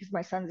with it because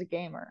my son's a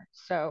gamer.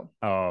 So.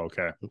 Oh,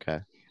 okay.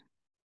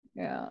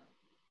 Yeah. Nice.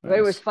 But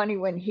it was funny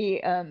when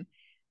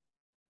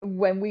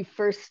we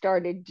first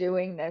started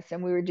doing this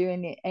and we were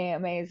doing the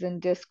AMAs in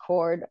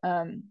Discord,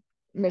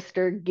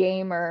 Mr.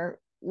 Gamer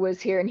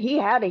was here, and he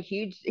had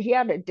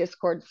a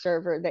Discord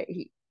server that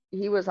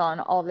he was on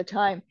all the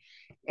time,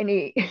 and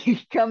he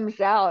comes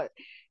out,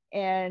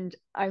 and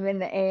I'm in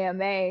the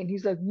AMA, and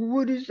he's like,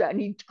 "What is that?"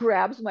 And he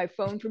grabs my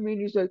phone from me,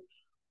 and he's like,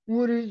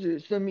 "What is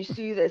this? Let me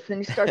see this." And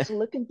he starts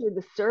looking through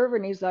the server,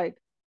 and he's like,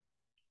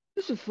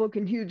 "This is a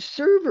fucking huge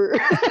server."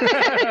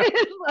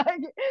 It's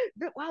like,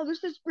 wow,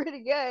 this is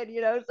pretty good,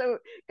 so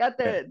got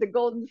the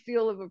golden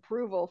seal of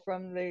approval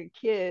from the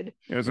kid.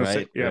 If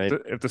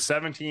the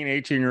 17,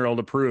 18-year-old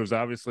approves,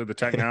 obviously the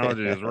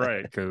technology is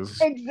right.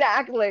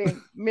 Exactly.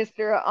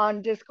 Mr.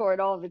 on Discord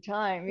all the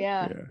time.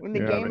 When the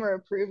gamer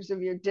approves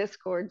of your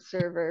Discord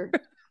server,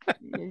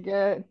 you're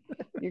good.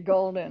 You're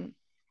golden.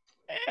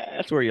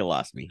 That's where you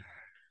lost me.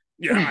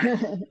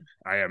 Yeah.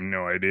 I have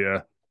no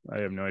idea.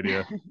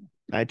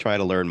 I try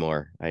to learn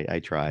more. I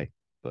try,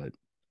 but.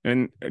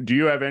 And do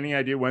you have any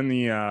idea when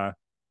the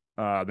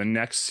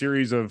next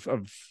series of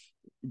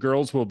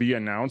girls will be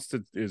announced?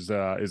 Is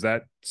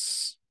that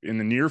in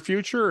the near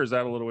future, or is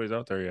that a little ways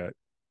out there yet?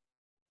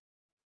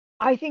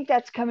 I think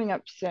that's coming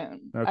up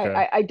soon.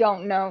 Okay. I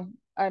don't know.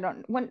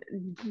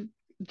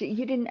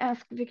 You didn't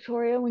ask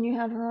Victoria when you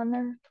had her on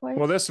there twice?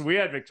 Well, we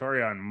had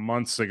Victoria on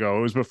months ago.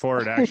 It was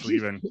before it actually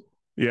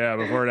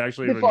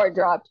before it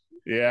dropped.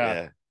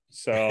 Yeah.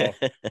 So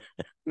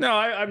no,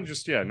 I'm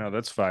just, no,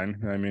 that's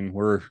fine. I mean,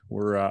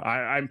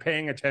 I'm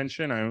paying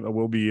attention. I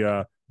will be,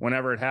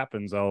 whenever it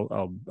happens,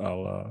 I'll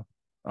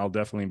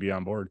definitely be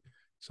on board.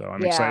 So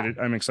I'm excited.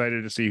 I'm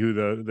excited to see who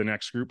the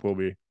next group will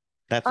be.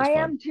 I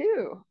am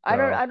too. I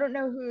don't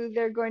know who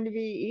they're going to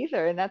be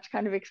either. And that's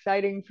kind of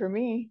exciting for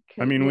me.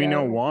 I mean, we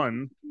know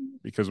one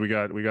because we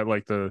got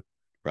like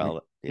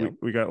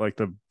we got like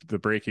the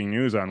breaking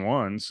news on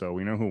one. So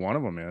we know who one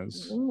of them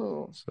is.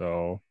 Ooh.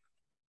 So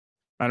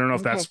I don't know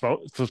if that's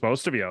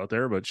supposed to be out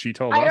there, but she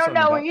told us. I don't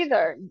know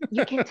either.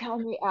 You can tell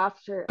me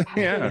after the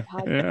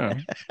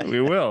podcast.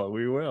 We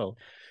will.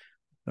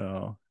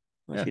 Oh,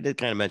 well, she did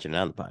kind of mention it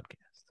on the podcast.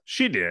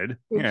 She did.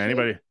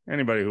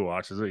 Anybody who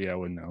watches it,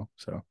 would know.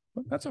 So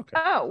that's okay.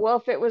 Oh, well,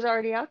 if it was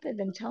already out there,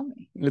 then tell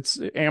me. It's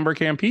Amber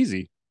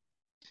Campese.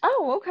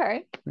 Oh,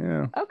 okay.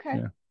 Yeah. Okay.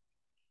 Yeah.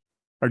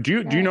 Or do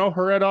you know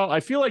her at all?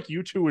 I feel like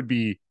you two would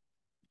be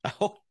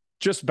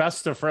just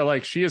best of her.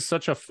 Like, she is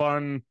such a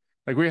fun.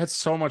 Like, we had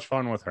so much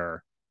fun with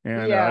her,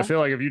 and I feel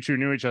like if you two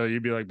knew each other,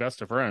 you'd be like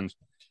best of friends.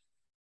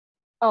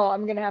 Oh,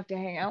 I'm gonna have to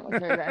hang out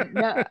with her then.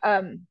 No,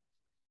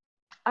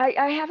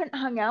 I haven't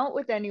hung out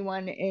with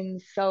anyone in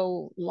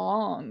so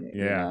long,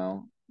 Yeah.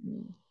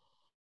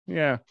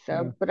 Yeah.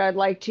 So, but I'd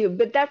like to.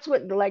 But that's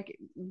what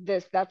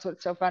that's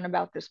what's so fun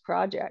about this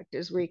project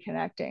is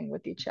reconnecting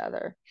with each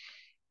other.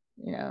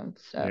 So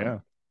Yeah.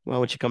 Well,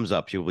 when she comes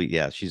up, she'll be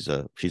she's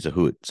a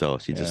hoot. So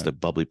she's just a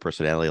bubbly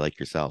personality like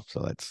yourself. So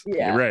that's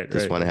right.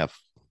 Just want to have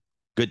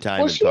good time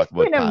Well, and she's talk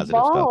about been positive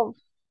stuff. involved.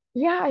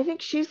 Yeah, I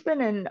think she's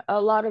been in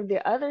a lot of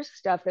the other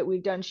stuff that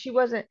we've done. She's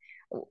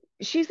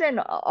in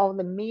all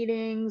the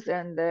meetings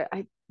and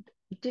I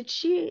think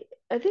she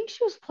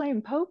was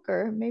playing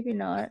poker, maybe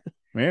not.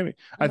 Maybe.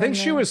 I think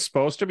she was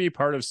supposed to be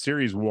part of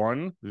series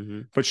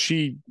 1, but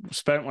she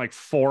spent like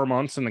 4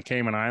 months in the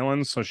Cayman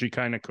Islands, so she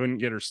kind of couldn't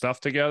get her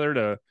stuff together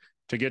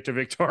to get to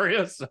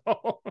Victoria. So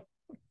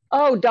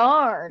oh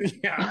darn.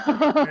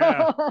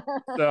 Yeah.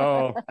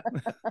 So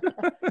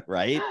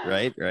right.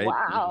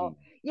 Wow.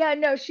 Yeah,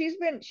 no, she's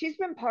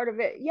been part of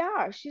it.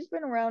 Yeah, she's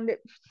been around it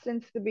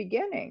since the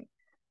beginning.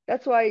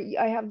 That's why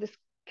I have this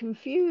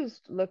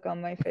confused look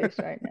on my face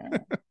right now.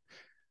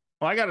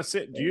 Well, I gotta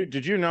say,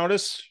 did you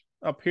notice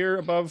up here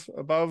above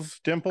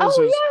Dimples?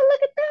 Oh yeah,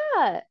 look at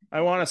that.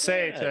 I want to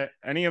say to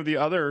any of the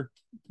other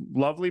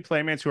lovely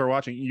playmates who are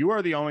watching, you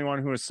are the only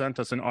one who has sent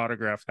us an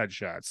autographed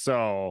headshot.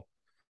 So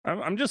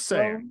I'm just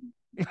saying.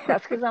 Well,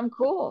 that's because I'm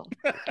cool.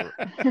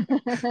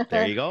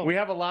 There you go. We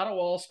have a lot of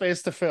wall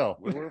space to fill.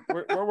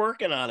 We're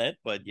working on it,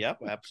 but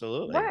yep,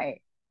 absolutely.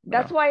 Right.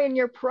 That's why in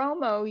your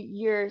promo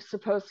you're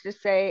supposed to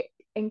say,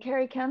 and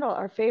Kerri Kendall,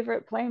 our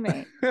favorite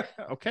playmate.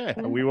 Okay,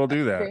 we will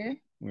do that.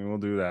 See? We will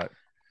do that.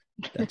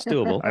 That's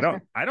doable.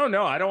 I don't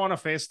know. I don't want to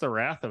face the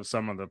wrath of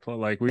some of the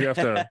we have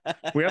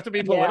to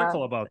be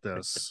political about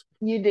this.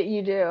 You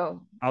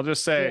do. I'll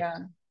just say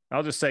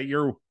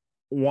you're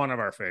one of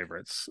our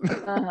favorites.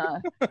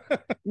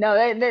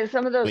 No, they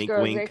some of those wink,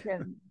 girls wink.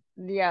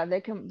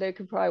 they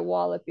could probably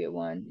wallop you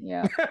one.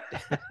 Yeah.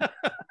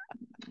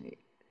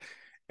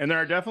 And there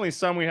are definitely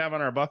some we have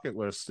on our bucket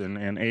list,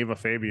 and Ava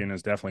Fabian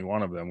is definitely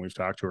one of them. We've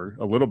talked to her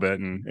a little bit,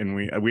 and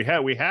we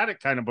had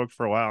it kind of booked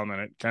for a while, and then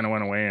it kind of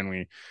went away, and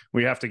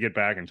we have to get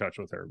back in touch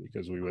with her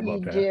because we would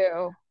love to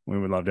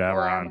have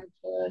her on.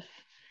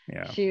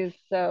 Yeah, she's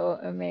so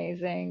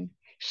amazing.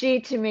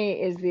 She to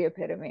me is the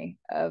epitome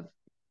of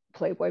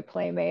Playboy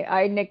Playmate.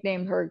 I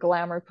nicknamed her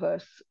Glamour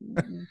Puss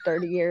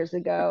 30 years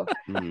ago.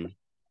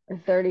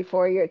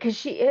 34 years, because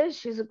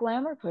she's a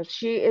glamour puss.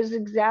 She is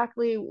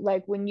exactly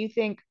like when you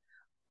think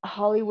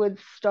Hollywood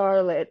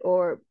starlet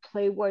or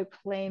Playboy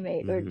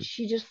Playmate, or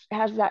she just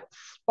has that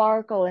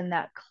sparkle and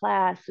that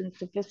class and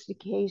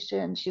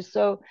sophistication. She's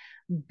so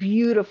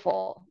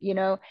beautiful,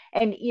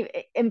 and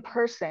in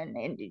person,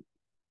 and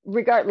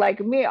like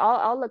me,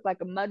 I'll look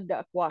like a mud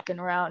duck walking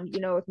around,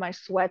 with my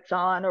sweats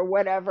on or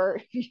whatever.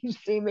 You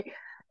see me.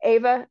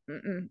 Ava,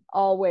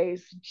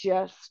 always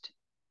just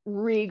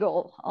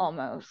regal,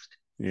 almost.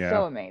 Yeah,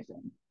 so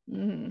amazing.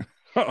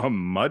 A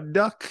mud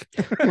duck.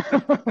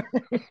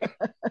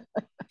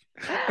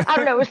 I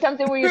don't know. It was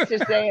something we used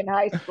to say in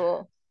high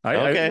school.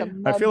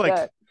 I feel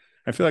like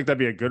that'd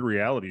be a good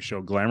reality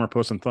show, Glamour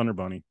Puss and Thunder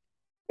Bunny.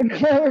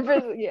 Glamour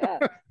Puss, yeah.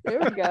 There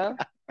we go.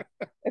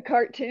 A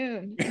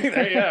cartoon.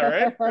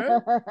 Yeah,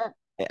 right?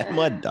 Yeah,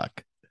 mud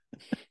duck.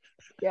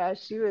 Yeah,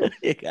 she was.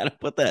 You gotta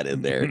put that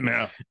in there.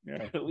 Yeah.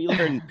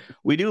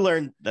 We do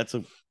learn that's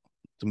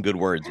some good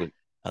words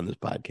on this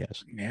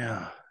podcast.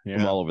 Yeah.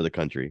 From all over the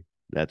country.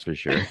 That's for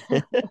sure.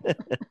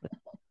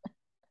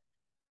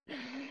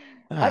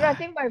 I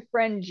think my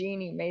friend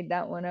Jeannie made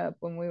that one up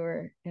when we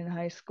were in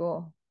high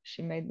school.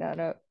 She made that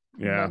up.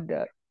 Yeah. Mud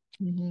duck.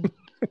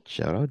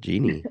 Shout out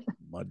Jeannie.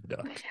 Mud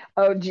duck.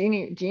 Oh,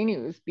 Jeannie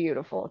was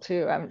beautiful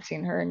too. I haven't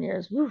seen her in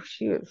years. Woo,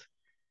 she was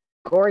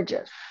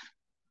gorgeous.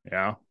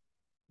 Yeah.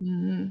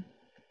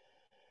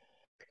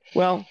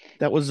 Well,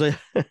 that was a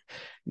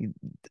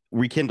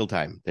rekindle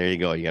time. There you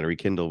go. You got to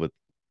rekindle with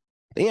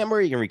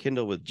Amber. You can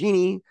rekindle with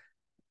Jeannie.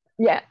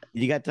 Yeah.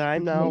 You got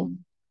time now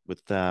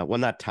with well,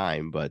 not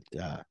time, but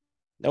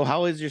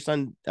how is your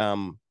son?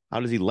 How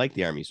does he like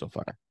the Army so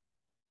far?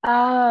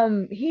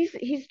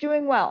 He's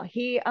doing well.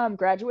 He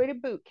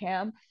graduated boot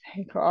camp,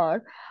 thank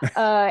God.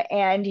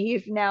 And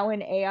he's now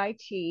in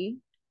AIT,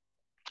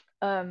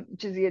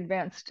 which is the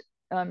advanced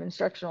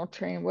instructional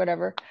training,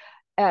 whatever.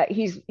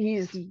 He's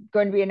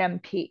going to be an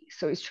MP,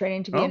 so he's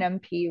training to be an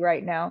MP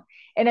right now.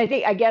 And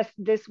I guess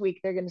this week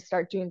they're going to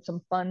start doing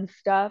some fun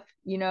stuff,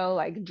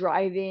 like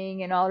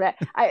driving and all that.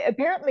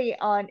 Apparently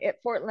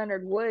at Fort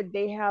Leonard Wood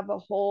they have a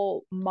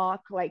whole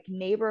mock like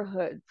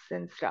neighborhoods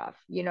and stuff,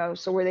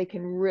 so where they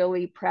can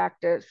really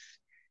practice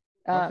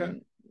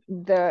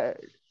the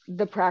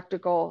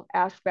practical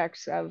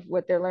aspects of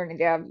what they're learning.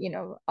 They have,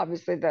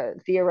 obviously the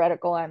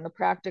theoretical and the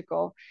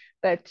practical,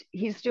 but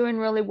he's doing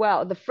really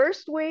well. The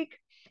first week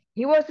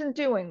he wasn't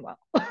doing well.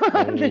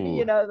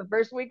 The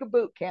first week of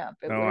boot camp.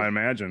 I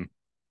imagine.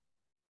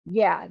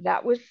 Yeah,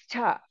 that was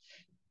tough,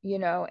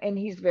 and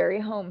he's very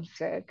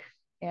homesick.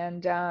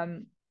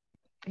 And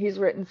he's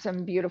written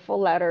some beautiful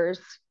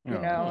letters,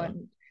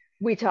 and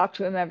We talk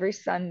to him every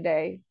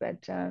Sunday,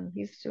 but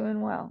he's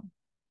doing well.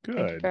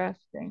 Thanks Good. for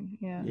asking.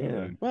 Yeah.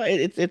 Yeah. Well,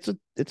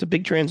 it's a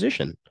big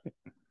transition,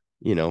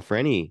 for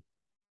any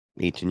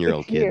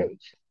 18-year-old It's kid.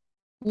 huge.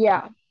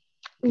 Yeah.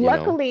 You know?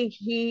 Luckily,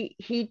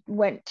 he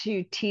went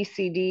to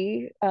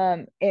TCD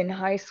in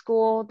high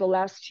school. The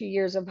last 2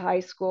 years of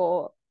high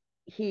school,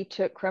 he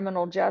took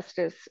criminal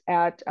justice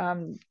at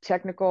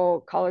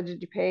Technical College of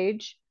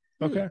DuPage.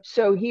 Okay.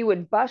 So he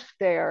would bus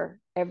there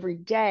every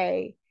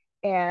day,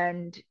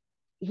 and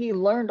he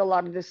learned a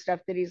lot of the stuff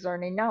that he's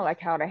learning now,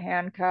 like how to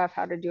handcuff,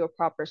 how to do a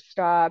proper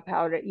stop,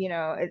 how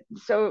to,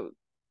 so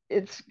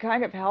it's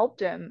kind of helped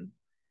him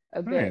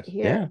a bit Nice.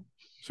 here. Yeah.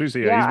 So he's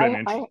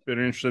Yeah, been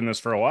interested in this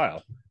for a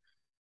while.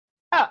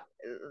 uh,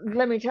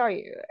 let me tell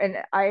you, and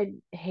I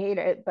hate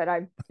it, but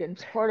I've been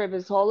supportive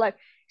his whole life.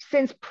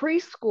 Since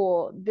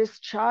preschool, this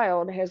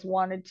child has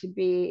wanted to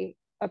be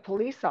a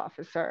police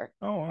officer.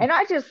 Oh, wow. And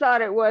I just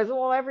thought it was,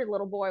 well, every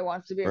little boy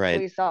wants to be a Right.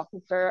 police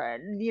officer,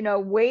 and,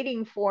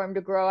 waiting for him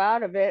to grow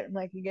out of it. I'm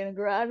like, you gonna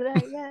grow out of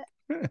that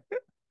yet?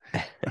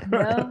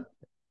 No.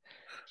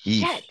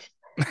 Yeesh. Shit.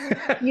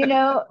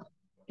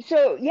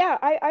 So yeah,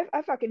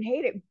 I fucking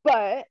hate it,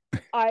 but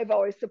I've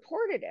always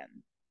supported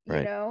him,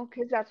 Right.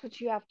 because that's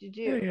what you have to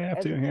do Yeah, you have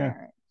as to, a yeah.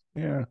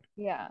 parent.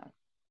 Yeah.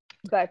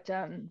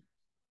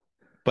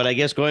 But I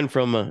guess going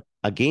from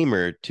a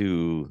gamer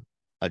to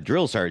a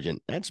drill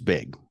sergeant, that's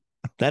big.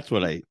 That's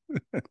what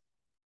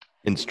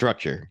in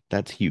structure,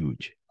 that's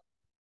huge.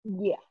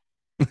 yeah.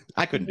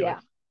 I couldn't do Yeah.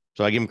 it.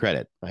 So I give him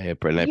credit. I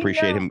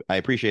appreciate him. I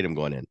appreciate him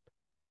going in.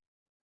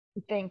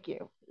 Thank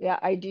you. Yeah,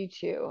 I do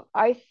too.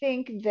 I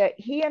think that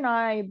he and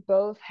I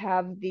both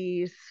have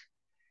these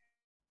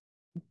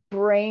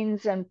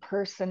brains and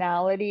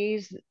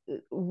personalities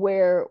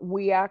where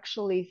we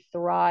actually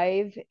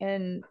thrive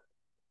in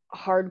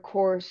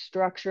hardcore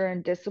structure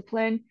and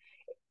discipline.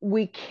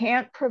 We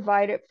can't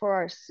provide it for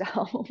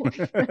ourselves.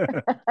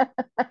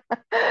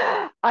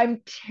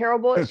 I'm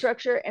terrible at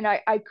structure, and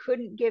I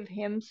couldn't give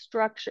him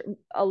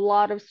a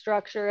lot of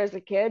structure as a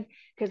kid,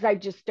 because I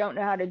just don't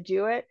know how to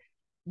do it.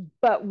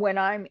 But when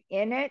I'm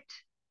in it,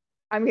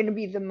 I'm going to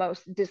be the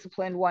most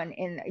disciplined one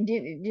in. Do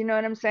you know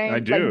what I'm saying? I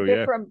do,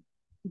 like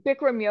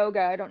Bikram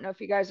yoga. I don't know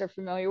if you guys are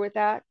familiar with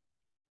that.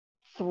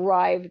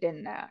 Thrived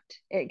in that,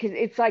 because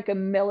it's like a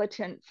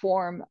militant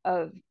form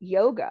of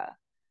yoga.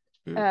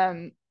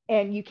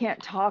 And you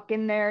can't talk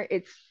in there.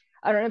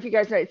 I don't know if you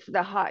guys know, it's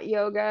the hot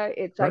yoga.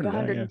 It's like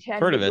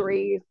 110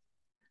 degrees.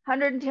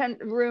 110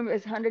 room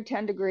is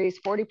 110 degrees,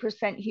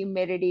 40%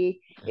 humidity.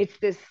 It's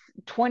this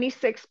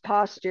 26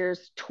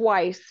 postures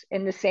twice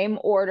in the same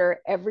order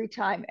every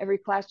time, every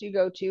class you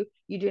go to.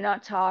 You do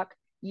not talk.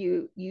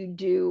 You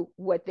do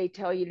what they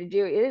tell you to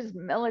do. It is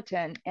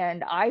militant,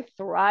 and I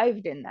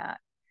thrived in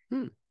that.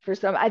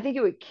 I think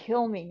it would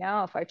kill me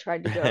now if I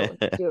tried to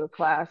go do a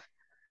class.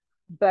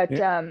 But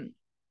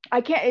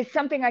I can't. It's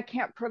something I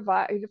can't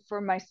provide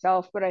for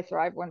myself, but I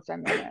thrive once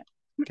I'm in it.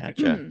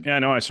 Gotcha. Yeah,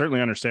 no, I certainly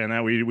understand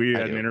that. We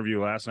had an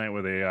interview last night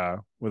with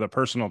a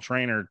personal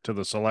trainer to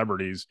the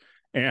celebrities,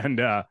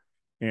 and I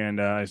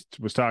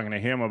was talking to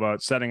him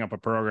about setting up a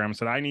program.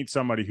 Said I need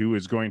somebody who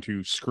is going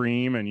to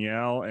scream and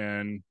yell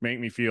and make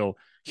me feel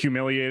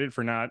humiliated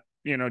for not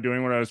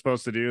doing what I was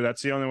supposed to do.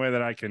 That's the only way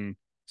that I can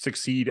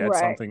succeed at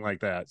something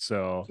like that.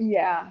 So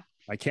yeah,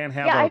 I can't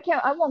have.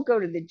 I won't go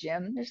to the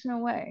gym. There's no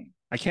way.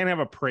 I can't have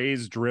a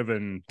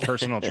praise-driven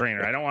personal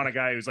trainer. I don't want a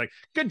guy who's like,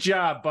 "Good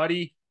job,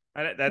 buddy."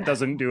 That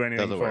doesn't do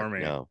anything for me.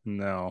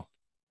 No.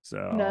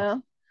 So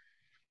no.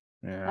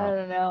 Yeah. I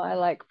don't know. I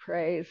like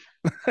praise.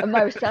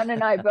 My son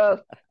and I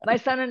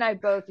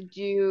both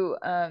do.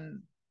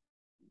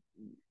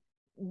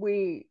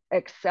 We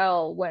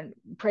excel when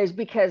praise,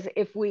 because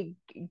if we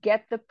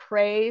get the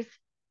praise,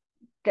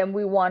 then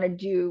we want to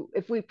do.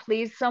 If we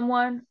please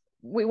someone,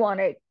 we want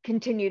to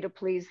continue to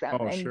please them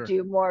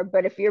do more.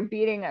 But if you're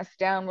beating us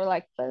down, we're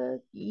like,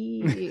 fuck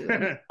you,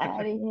 I'm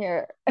out of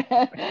here.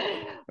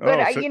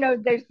 But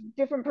there's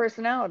different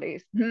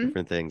personalities.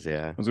 Different things,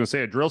 yeah. I was gonna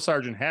say a drill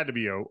sergeant had to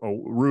be a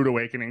rude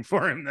awakening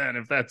for him then,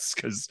 if that's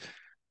because.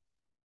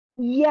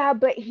 Yeah,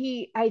 but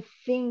I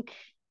think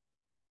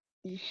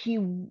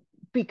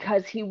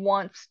because he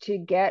wants to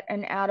get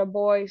an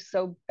attaboy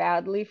so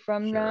badly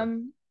from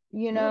them.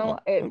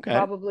 It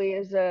probably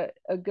is a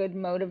good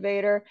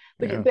motivator,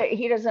 but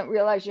he doesn't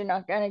realize you're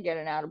not going to get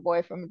an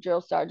attaboy from a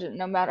drill sergeant,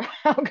 no matter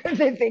how good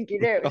they think you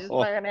do. It's just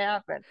not going to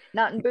happen.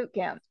 Not in boot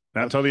camp.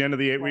 Not until the end of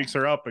the 8 weeks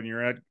are up and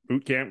you're at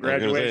boot camp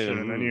graduation,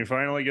 and then you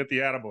finally get the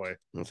attaboy.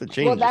 That's a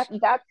change. Well,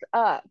 that's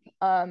up.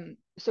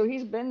 So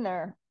he's been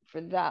there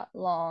for that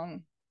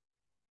long.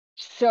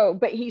 So,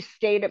 but he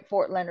stayed at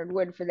Fort Leonard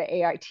Wood for the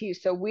AIT.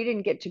 So we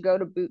didn't get to go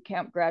to boot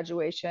camp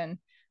graduation,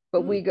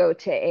 but we go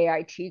to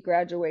AIT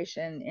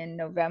graduation in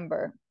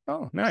November.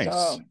 Oh, nice.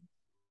 So,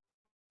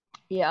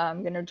 yeah,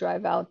 I'm going to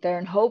drive out there,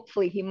 and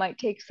hopefully he might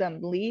take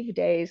some leave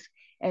days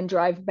and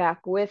drive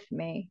back with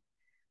me,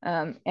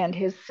 and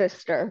his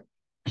sister.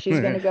 She's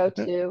going to go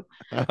too.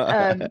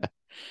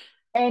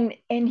 And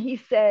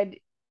he said,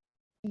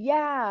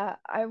 yeah,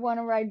 I want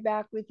to ride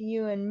back with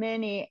you and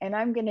Minnie, and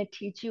I'm going to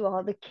teach you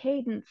all the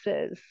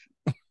cadences.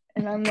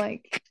 And I'm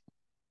like,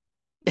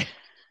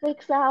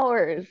 6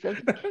 hours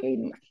of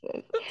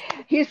cadences.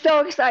 He's so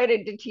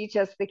excited to teach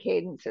us the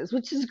cadences,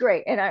 which is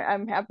great. And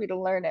I'm happy to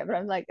learn it. But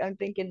I'm like, I'm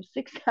thinking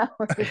 6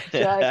 hours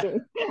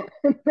driving,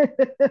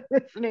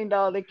 listening to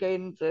all the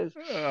cadences.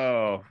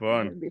 Oh,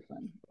 fun. It'd be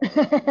fun.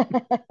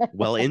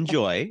 Well,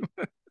 enjoy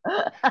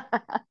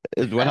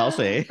is what I'll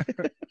say.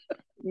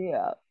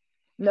 Yeah.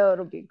 No,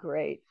 it'll be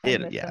great. I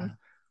miss him.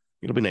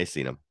 It'll be nice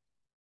seeing him.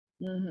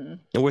 Mm-hmm.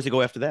 And where's he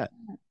go after that?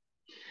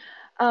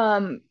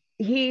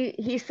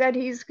 He said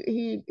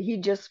he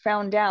just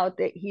found out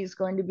that he's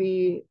going to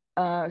be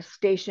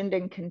stationed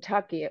in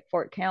Kentucky at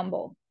Fort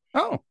Campbell.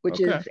 Oh,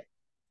 which okay. is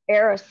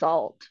air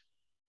assault.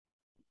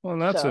 Well,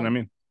 that's it. I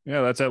mean, yeah,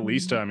 that's at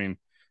least, Mhm. I mean,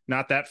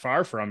 not that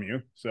far from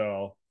you.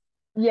 So,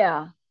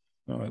 Yeah.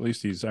 well, at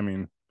least he's, I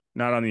mean,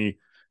 not on the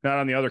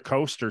other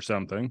coast or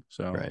something.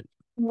 So,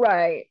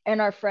 Right. And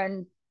our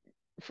friends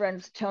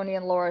Tony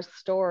and Laura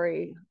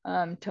Story.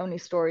 Tony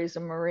Story is a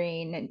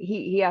Marine, and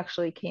he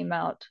actually came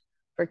out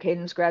for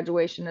Caden's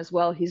graduation as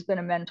well. He's been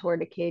a mentor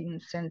to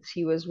Caden since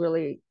he was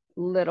really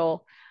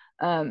little.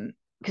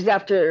 Because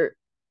after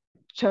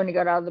Tony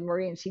got out of the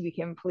Marines, he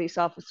became a police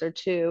officer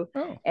too.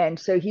 Oh. And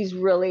so he's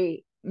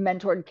really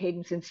mentored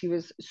Caden since he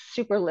was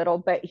super little,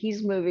 but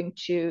he's moving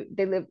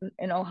they live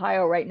in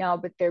Ohio right now,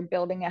 but they're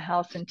building a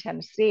house in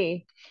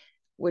Tennessee,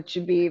 which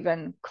would be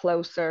even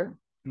closer.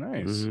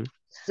 Nice. Mm-hmm.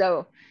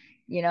 So,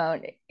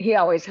 he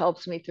always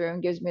helps me through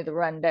and gives me the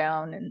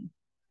rundown, and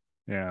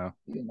yeah,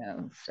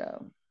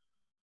 so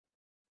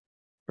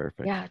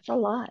perfect. Yeah, it's a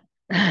lot.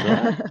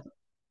 Well,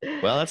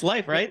 that's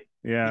life, right?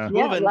 Yeah.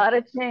 Yeah, a lot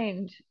of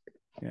change.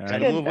 Yeah,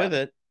 gotta move with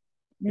it.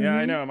 Yeah,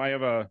 I know. I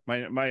have a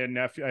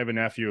nephew. I have a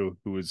nephew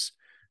who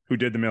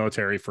did the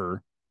military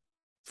for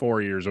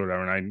 4 years or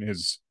whatever, and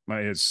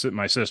my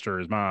sister,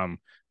 his mom,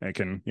 I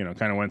can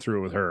kind of went through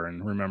it with her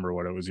and remember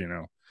what it was,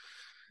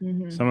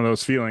 some of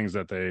those feelings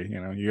that they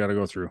you got to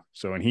go through.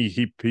 So, and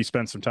he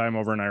spent some time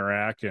over in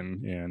Iraq,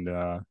 and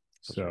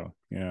so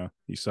yeah,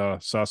 he saw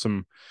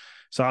some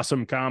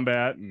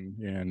combat,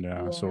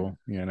 and so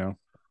yeah, that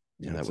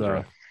it's was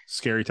rough.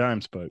 scary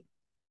times, but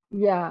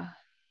yeah,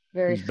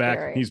 very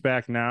scary. He's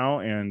back now,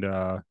 and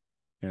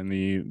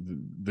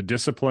the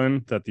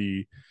discipline that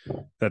the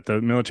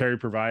military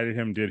provided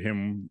him did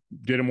him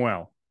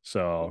well.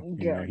 So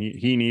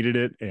he needed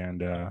it,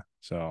 and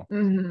so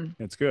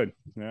it's good.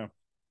 Yeah,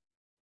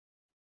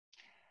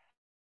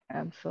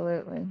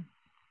 absolutely.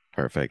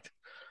 Perfect.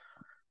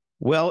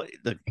 Well,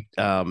 the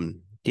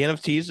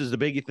NFTs is the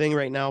big thing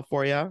right now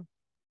for you.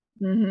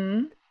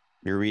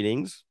 Your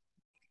readings.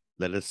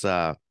 Let us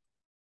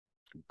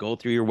go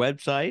through your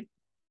website,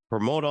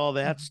 promote all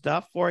that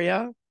stuff for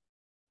you.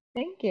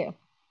 Thank you.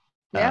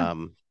 Yeah.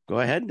 Go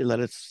ahead and let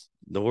us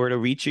know where to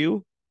reach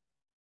you.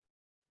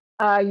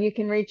 You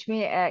can reach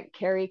me at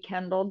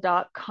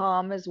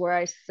kerrikendall.com is where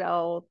I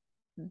sell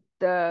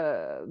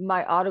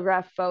my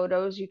autograph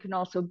photos. You can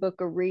also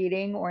book a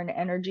reading or an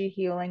energy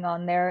healing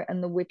on there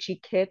in the Witchy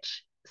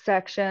Kitsch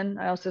section.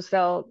 I also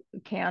sell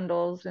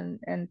candles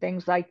and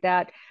things like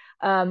that.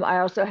 I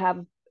also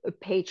have a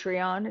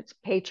Patreon. It's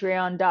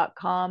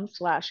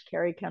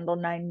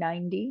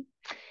patreon.com/KerriKendall990.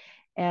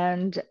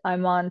 And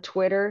I'm on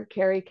Twitter,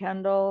 Kerri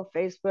Kendall,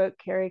 Facebook,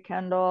 Kerri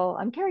Kendall.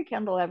 I'm Kerri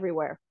Kendall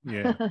everywhere.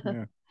 Yeah.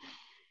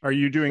 Are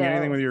you doing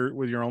anything with your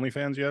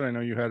OnlyFans yet? I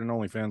know you had an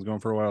OnlyFans going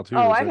for a while too.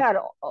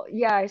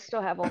 I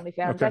still have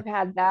OnlyFans. Okay. I've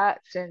had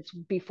that since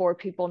before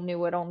people knew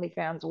what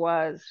OnlyFans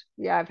was.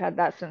 Yeah, I've had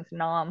that since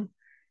Nom.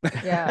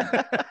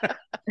 Yeah.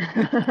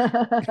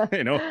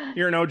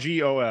 You're an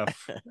OGOF.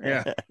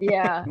 Yeah.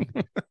 Yeah.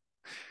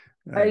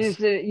 Nice. I just,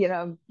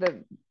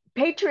 the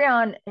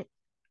Patreon,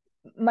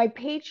 my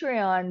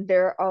Patreon,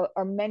 there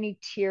are many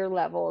tier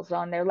levels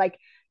on there. Like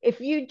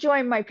if you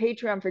join my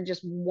Patreon for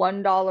just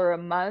 $1 a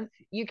month,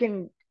 you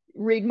can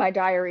read my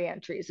diary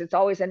entries. It's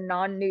always a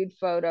non-nude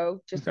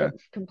photo, just a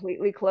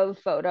completely clothed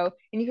photo,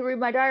 and you can read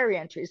my diary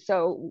entries.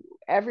 So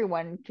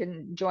everyone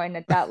can join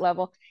at that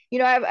level.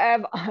 I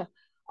have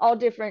all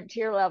different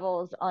tier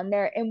levels on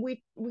there, and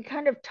we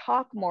kind of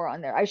talk more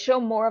on there. I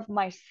show more of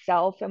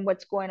myself and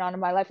what's going on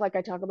in my life. Like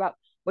I talk about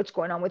what's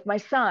going on with my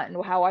son,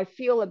 how I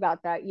feel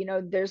about that.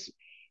 There's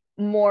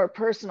more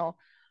personal.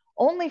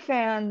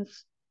 OnlyFans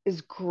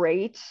is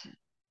great.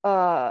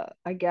 I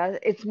guess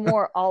it's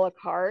more a la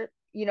carte.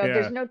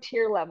 There's no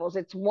tier levels.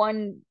 It's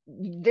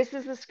this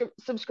is the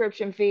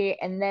subscription fee,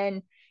 and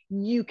then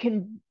you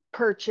can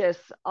purchase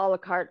a la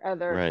carte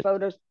other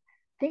photos.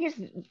 Thing is,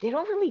 they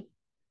don't really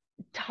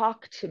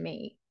talk to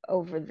me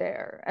over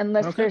there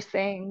unless they're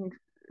saying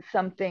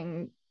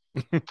something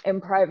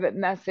in private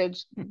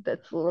message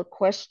that's a little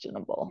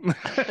questionable.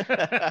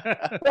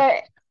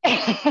 But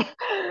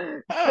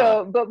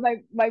but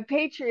my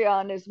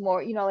Patreon is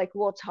more, like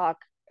we'll talk,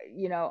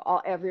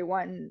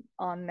 everyone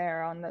on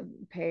there on the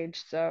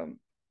page. So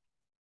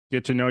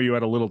get to know you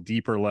at a little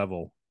deeper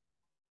level.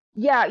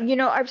 Yeah,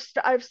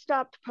 I've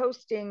stopped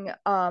posting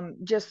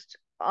just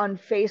on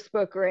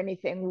Facebook or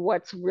anything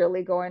what's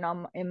really going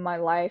on in my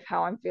life,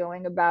 how I'm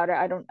feeling about it.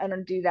 I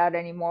don't do that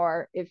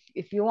anymore.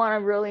 If you want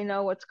to really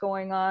know what's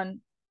going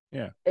on,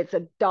 it's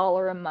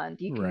 $1 a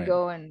month. You can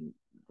go and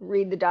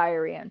read the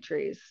diary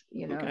entries,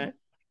 you know. Okay.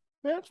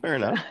 Yeah, that's fair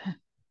enough.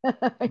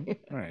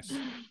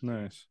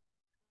 Nice.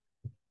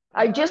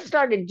 I just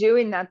started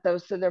doing that though,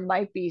 so there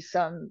might be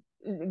some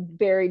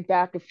buried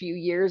back a few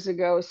years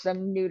ago,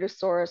 some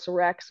Nudosaurus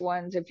Rex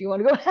ones. If you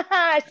want to go,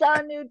 I saw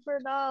a nude for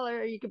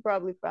 $1, you could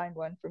probably find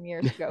one from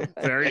years ago.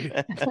 There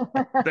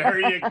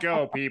you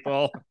go,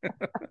 people.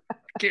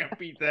 Can't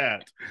beat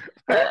that.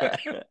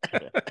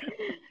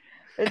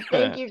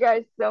 Thank you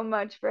guys so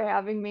much for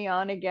having me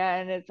on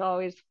again. It's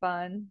always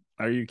fun.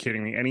 Are you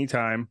kidding me?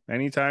 Anytime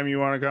you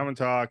want to come and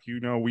talk, you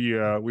know, we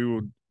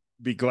would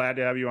be glad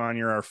to have you on.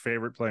 You're our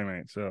favorite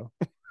playmate. So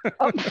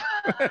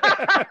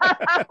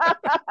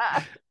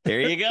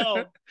there you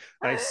go.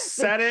 I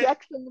said it.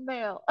 Checks in the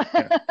mail.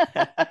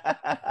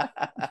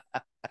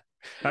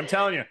 I'm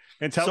telling you,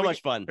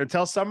 much fun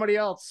until somebody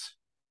else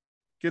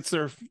gets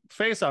their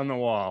face on the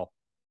wall.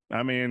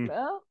 I mean,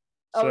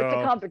 it's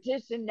a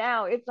competition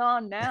now. It's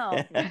on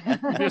now.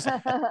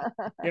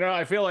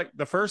 I feel like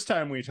the first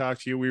time we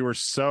talked to you, we were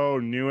so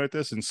new at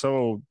this and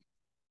so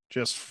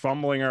just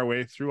fumbling our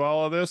way through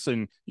all of this,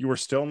 and you were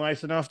still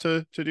nice enough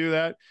to do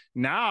that.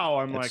 Now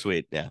I'm That's like,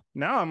 sweet. Yeah.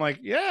 Now I'm like,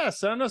 yeah,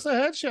 send us a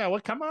headshot. Well,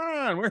 come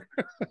on. We're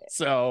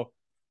so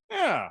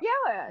yeah.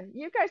 Yeah.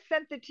 You guys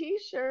sent the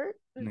t-shirt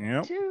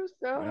too.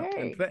 So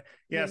hey.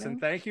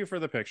 And thank you for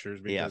the pictures,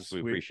 because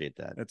we appreciate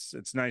that.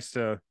 It's nice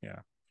to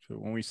So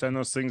when we send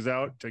those things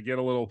out, to get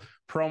a little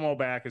promo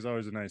back is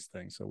always a nice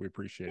thing. So we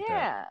appreciate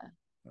that.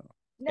 Yeah.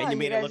 No, and you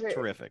made it look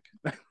terrific.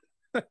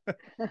 Better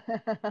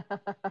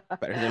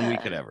than we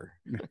could ever.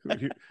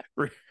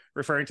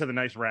 Referring to the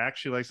nice rack,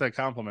 she likes that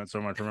compliment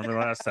so much. Remember the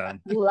last time?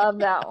 Love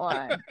that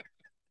one.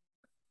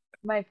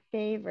 My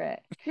favorite.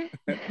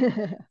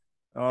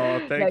 Oh,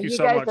 thank you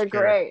so much. You guys are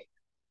great.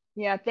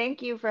 Yeah,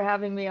 thank you for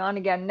having me on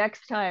again.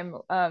 Next time,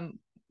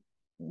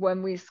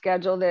 when we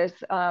schedule this,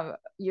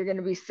 you're going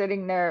to be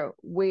sitting there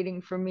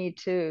waiting for me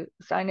to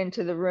sign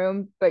into the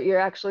room, but you're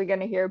actually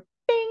going to hear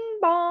bing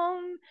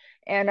bong,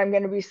 and I'm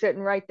going to be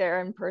sitting right there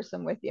in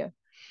person with you.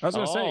 I was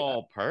going to say,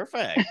 oh,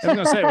 perfect. I was going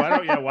to say,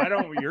 why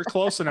don't you're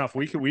close enough.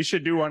 We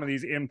should do one of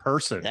these in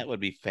person. That would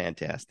be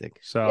fantastic.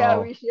 So yeah,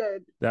 we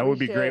should. That would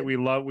be great. We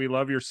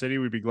love your city.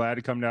 We'd be glad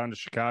to come down to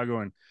Chicago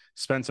and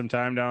spend some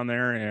time down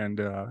there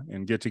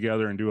and get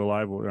together and do a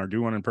live or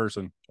do one in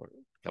person.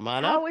 Come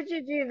on up. How would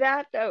you do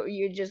that though?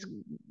 You just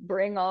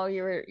bring all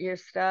your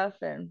stuff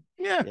and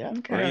yeah.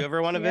 Okay. Or you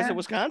ever want to visit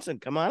Wisconsin?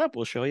 Come on up.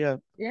 We'll show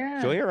you.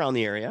 Yeah. Show you around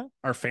the area.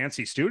 Our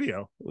fancy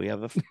studio. We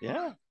have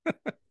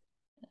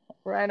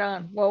Right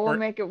on. Well, we'll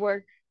make it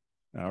work.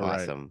 All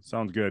awesome. Right.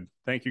 Sounds good.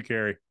 Thank you,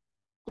 Kerri.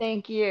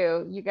 Thank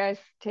you. You guys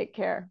take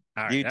care.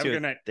 All right. You have too. a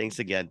good night. Thanks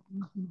again.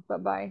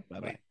 Bye-bye.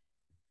 Bye-bye.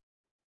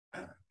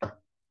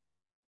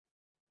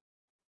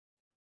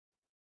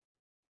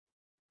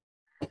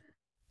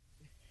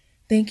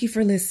 Thank you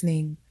for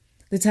listening.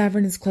 The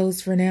tavern is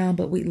closed for now,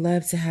 but we'd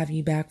love to have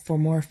you back for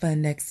more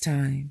fun next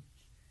time.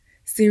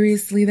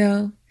 Seriously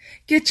though,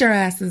 get your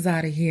asses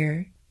out of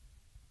here.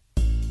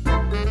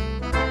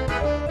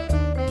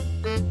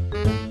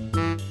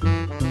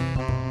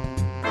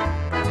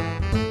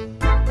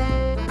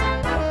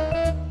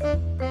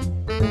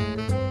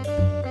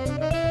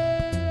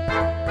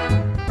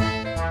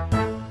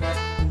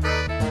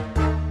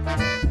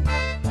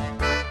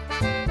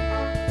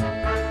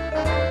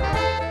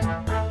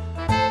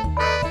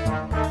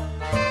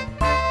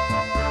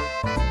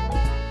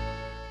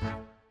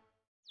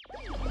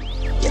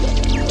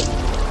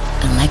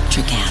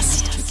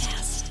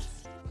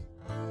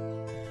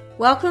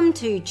 Welcome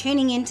to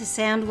Tuning Into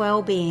Sound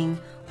Wellbeing,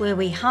 where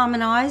we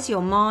harmonise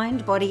your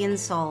mind, body and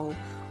soul.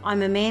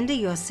 I'm Amanda,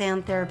 your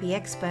sound therapy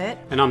expert.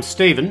 And I'm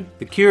Stephen,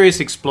 the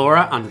curious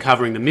explorer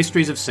uncovering the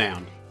mysteries of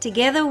sound.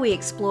 Together we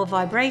explore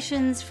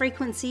vibrations,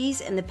 frequencies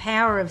and the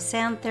power of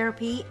sound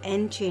therapy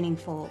and tuning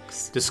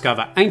forks.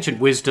 Discover ancient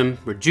wisdom,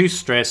 reduce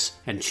stress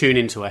and tune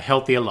into a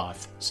healthier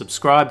life.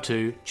 Subscribe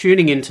to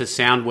Tuning Into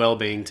Sound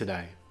Wellbeing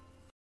today.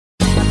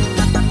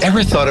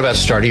 Ever thought about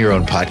starting your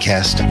own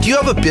podcast? Do you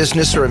have a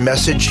business or a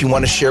message you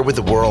want to share with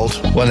the world?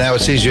 Well, now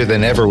it's easier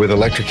than ever with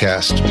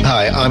Electricast.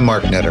 Hi, I'm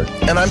Mark Netter.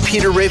 And I'm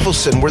Peter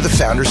Rafelson. We're the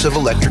founders of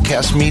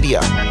Electricast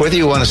Media. Whether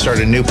you want to start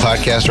a new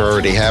podcast or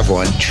already have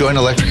one, join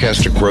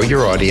Electricast to grow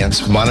your audience,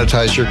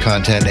 monetize your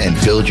content, and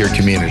build your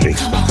community.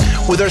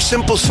 With our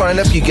simple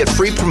sign-up, you get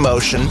free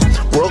promotion,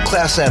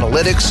 world-class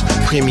analytics,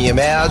 premium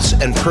ads,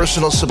 and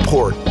personal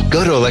support.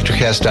 Go to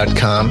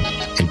Electricast.com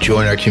and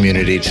join our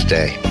community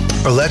today.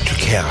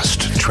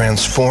 Electricast.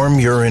 Transform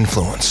your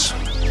influence.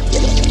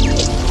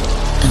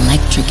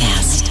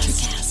 Electricast.